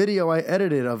you a video I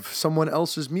edited of someone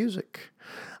else's music.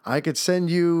 I could send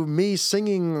you me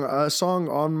singing a song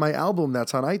on my album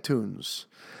that's on iTunes.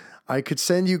 I could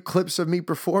send you clips of me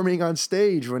performing on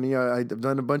stage when I've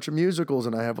done a bunch of musicals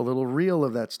and I have a little reel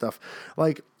of that stuff.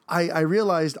 Like, I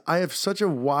realized I have such a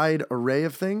wide array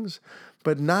of things,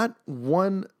 but not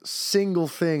one single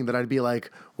thing that I'd be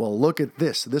like, well, look at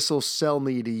this. This will sell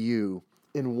me to you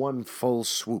in one full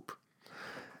swoop.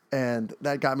 And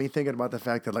that got me thinking about the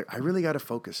fact that, like, I really got to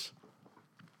focus.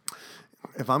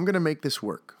 If I'm going to make this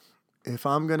work, if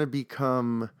I'm going to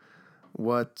become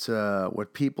what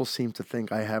people seem to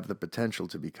think I have the potential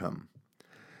to become,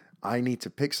 I need to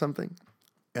pick something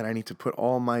and I need to put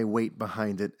all my weight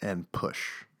behind it and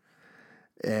push.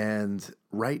 And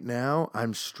right now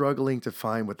I'm struggling to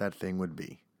find what that thing would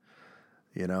be.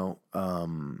 I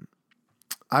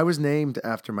was named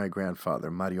after my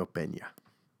grandfather, Mario Peña.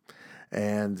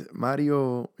 And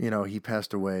Mario, he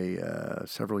passed away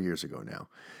several years ago now.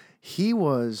 He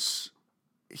was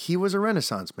a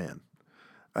Renaissance man.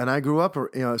 And I grew up,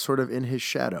 sort of in his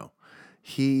shadow.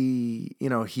 He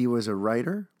was a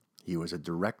writer. He was a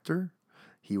director.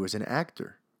 He was an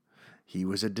actor. He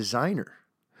was a designer.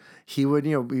 He would,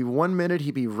 be 1 minute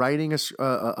he'd be writing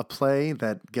a play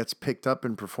that gets picked up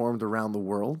and performed around the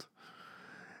world.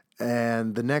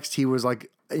 And the next he was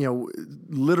like,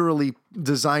 literally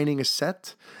designing a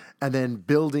set and then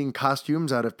building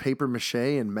costumes out of paper mache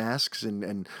and masks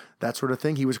and that sort of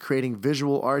thing. He was creating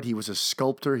visual art. He was a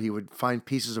sculptor. He would find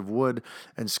pieces of wood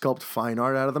and sculpt fine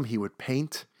art out of them. He would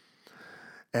paint.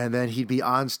 And then he'd be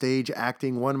on stage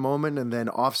acting one moment and then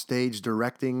off stage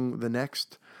directing the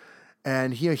next.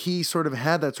 And he sort of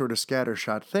had that sort of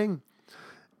scattershot thing.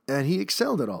 And he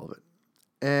excelled at all of it.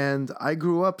 And I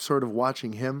grew up sort of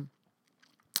watching him.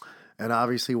 And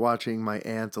obviously watching my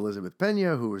aunt Elizabeth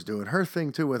Pena, who was doing her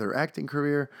thing too with her acting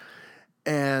career,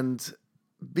 and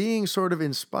being sort of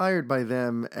inspired by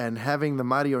them and having the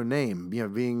Mario name,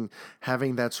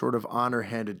 having that sort of honor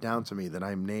handed down to me that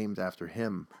I'm named after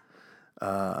him.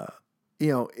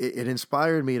 It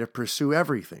inspired me to pursue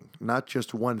everything, not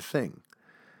just one thing.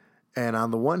 And on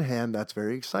the one hand, that's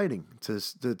very exciting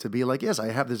to be like, yes,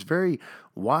 I have this very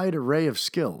wide array of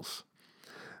skills,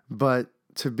 but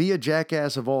to be a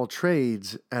jackass of all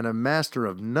trades and a master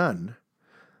of none,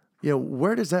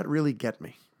 where does that really get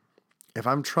me? If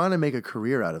I'm trying to make a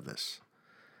career out of this,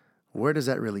 where does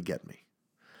that really get me?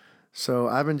 So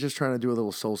I've been just trying to do a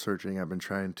little soul searching. I've been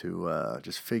trying to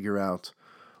just figure out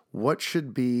what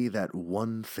should be that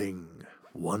one thing.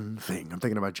 One thing. I'm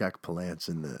thinking about Jack Palance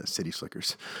in the City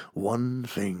Slickers. One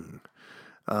thing.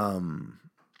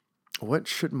 What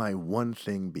should my one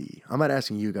thing be? I'm not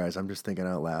asking you guys. I'm just thinking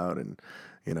out loud. And,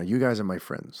 you guys are my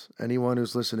friends. Anyone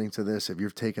who's listening to this, if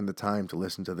you've taken the time to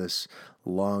listen to this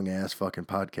long-ass fucking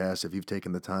podcast, if you've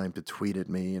taken the time to tweet at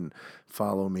me and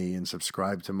follow me and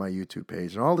subscribe to my YouTube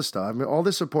page and all this stuff, all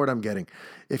this support I'm getting,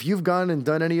 if you've gone and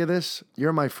done any of this,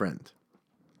 you're my friend.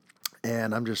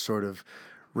 And I'm just sort of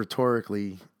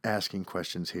rhetorically asking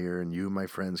questions here, and you, my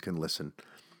friends, can listen.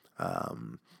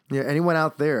 Anyone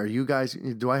out there, you guys,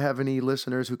 do I have any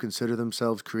listeners who consider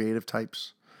themselves creative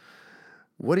types?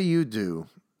 What do you do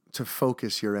to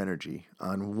focus your energy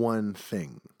on one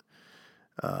thing?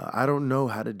 I don't know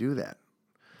how to do that.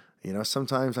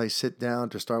 Sometimes I sit down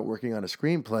to start working on a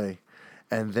screenplay,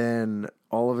 and then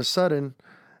all of a sudden,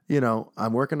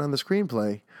 I'm working on the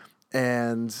screenplay,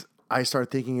 and I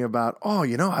start thinking about,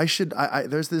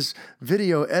 there's this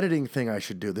video editing thing I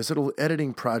should do, this little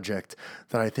editing project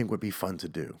that I think would be fun to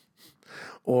do.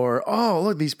 Or,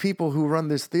 look, these people who run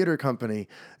this theater company,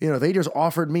 they just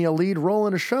offered me a lead role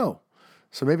in a show.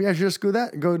 So maybe I should just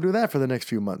go do that for the next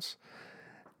few months.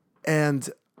 And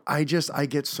I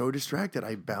get so distracted.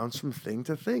 I bounce from thing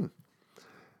to thing.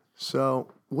 So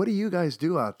what do you guys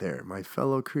do out there, my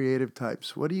fellow creative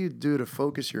types? What do you do to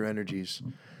focus your energies?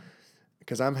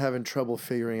 Because I'm having trouble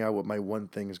figuring out what my one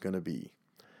thing is going to be.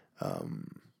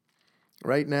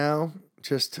 Right now,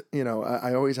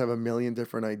 I always have a million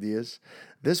different ideas.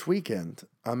 This weekend,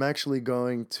 I'm actually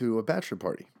going to a bachelor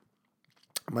party.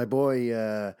 My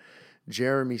boy,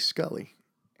 Jeremy Scully,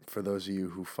 for those of you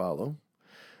who follow,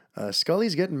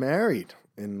 Scully's getting married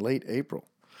in late April.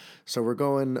 So we're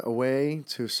going away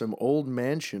to some old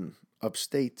mansion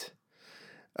upstate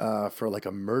for like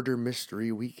a murder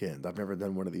mystery weekend. I've never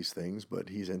done one of these things, but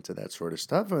he's into that sort of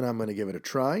stuff, and I'm going to give it a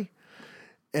try.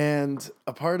 And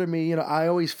a part of me, I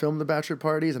always film the bachelor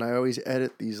parties and I always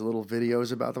edit these little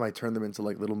videos about them. I turn them into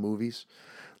like little movies,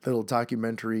 little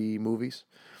documentary movies.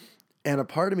 And a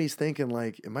part of me is thinking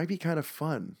like it might be kind of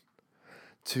fun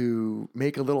to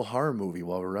make a little horror movie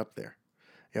while we're up there.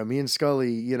 Me and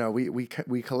Scully,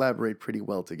 we collaborate pretty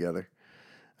well together.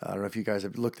 I don't know if you guys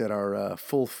have looked at our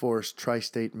Full Force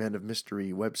Tri-State Men of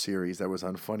Mystery web series that was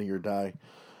on Funny or Die.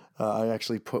 I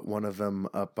actually put one of them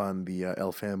up on the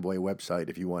Fanboy website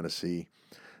if you want to see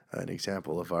an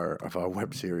example of our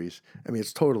web series. I mean,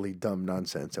 it's totally dumb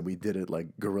nonsense, and we did it like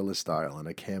guerrilla style on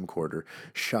a camcorder,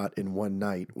 shot in one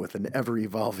night with an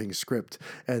ever-evolving script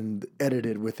and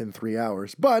edited within 3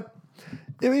 hours. But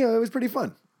it was pretty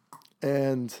fun,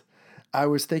 and I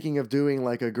was thinking of doing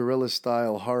like a guerrilla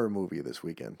style horror movie this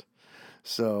weekend.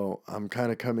 So I'm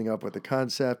kind of coming up with the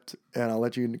concept, and I'll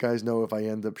let you guys know if I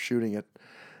end up shooting it.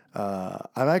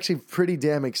 I'm actually pretty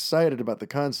damn excited about the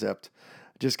concept.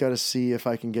 Just got to see if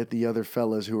I can get the other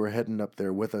fellas who are heading up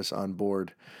there with us on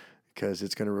board, because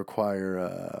it's going to require,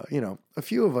 a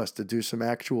few of us to do some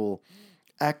actual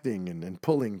acting and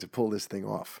pulling to pull this thing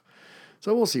off.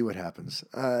 So we'll see what happens.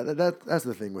 That's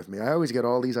the thing with me. I always get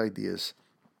all these ideas,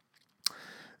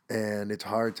 and it's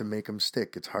hard to make them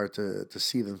stick. It's hard to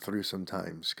see them through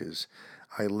sometimes, because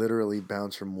I literally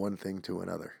bounce from one thing to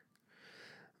another.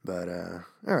 But,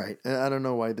 all right. I don't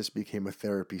know why this became a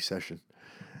therapy session.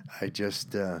 I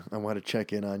just, I want to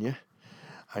check in on you.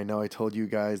 I know I told you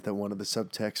guys that one of the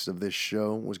subtexts of this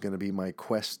show was going to be my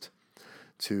quest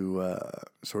to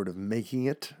sort of making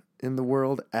it in the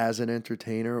world as an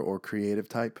entertainer or creative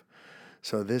type.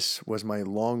 So this was my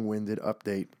long-winded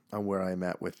update on where I'm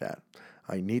at with that.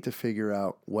 I need to figure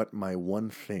out what my one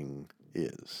thing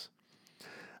is.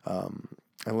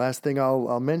 And last thing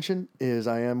I'll mention is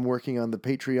I am working on the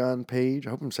Patreon page.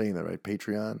 I hope I'm saying that right.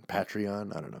 Patreon,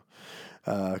 I don't know.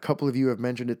 A couple of you have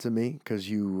mentioned it to me because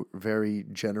you very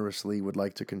generously would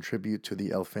like to contribute to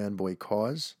the Fanboy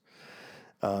cause.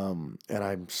 And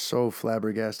I'm so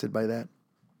flabbergasted by that.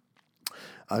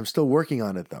 I'm still working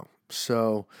on it though.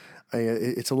 So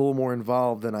it's a little more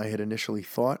involved than I had initially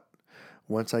thought.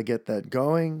 Once I get that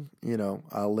going,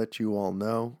 I'll let you all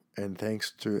know. And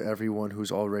thanks to everyone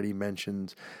who's already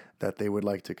mentioned that they would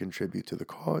like to contribute to the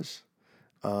cause.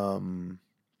 And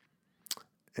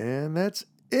that's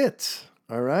it.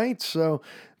 All right. So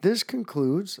this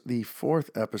concludes the 4th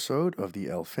episode of the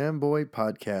Fanboy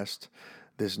Podcast,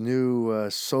 this new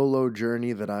solo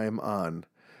journey that I am on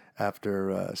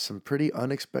after some pretty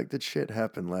unexpected shit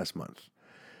happened last month.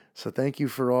 So thank you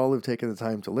for all who've taken the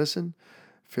time to listen.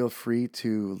 Feel free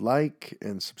to like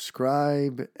and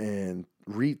subscribe and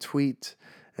retweet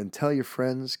and tell your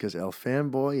friends, because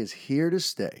Fanboy is here to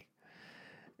stay.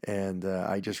 And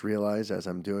I just realized as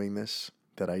I'm doing this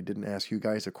that I didn't ask you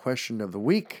guys a question of the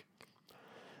week.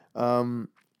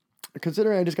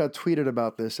 Considering I just got tweeted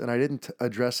about this and I didn't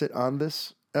address it on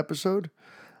this episode,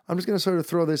 I'm just going to sort of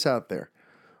throw this out there.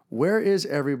 Where is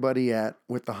everybody at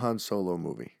with the Han Solo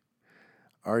movie?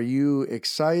 Are you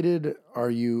excited?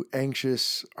 Are you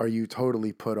anxious? Are you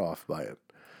totally put off by it?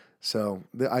 So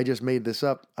I just made this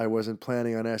up. I wasn't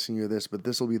planning on asking you this, but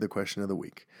this will be the question of the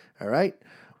week. All right?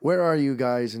 Where are you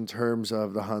guys in terms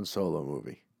of the Han Solo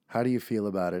movie? How do you feel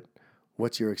about it?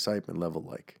 What's your excitement level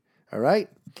like? All right?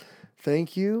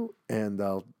 Thank you, and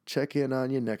I'll check in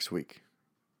on you next week.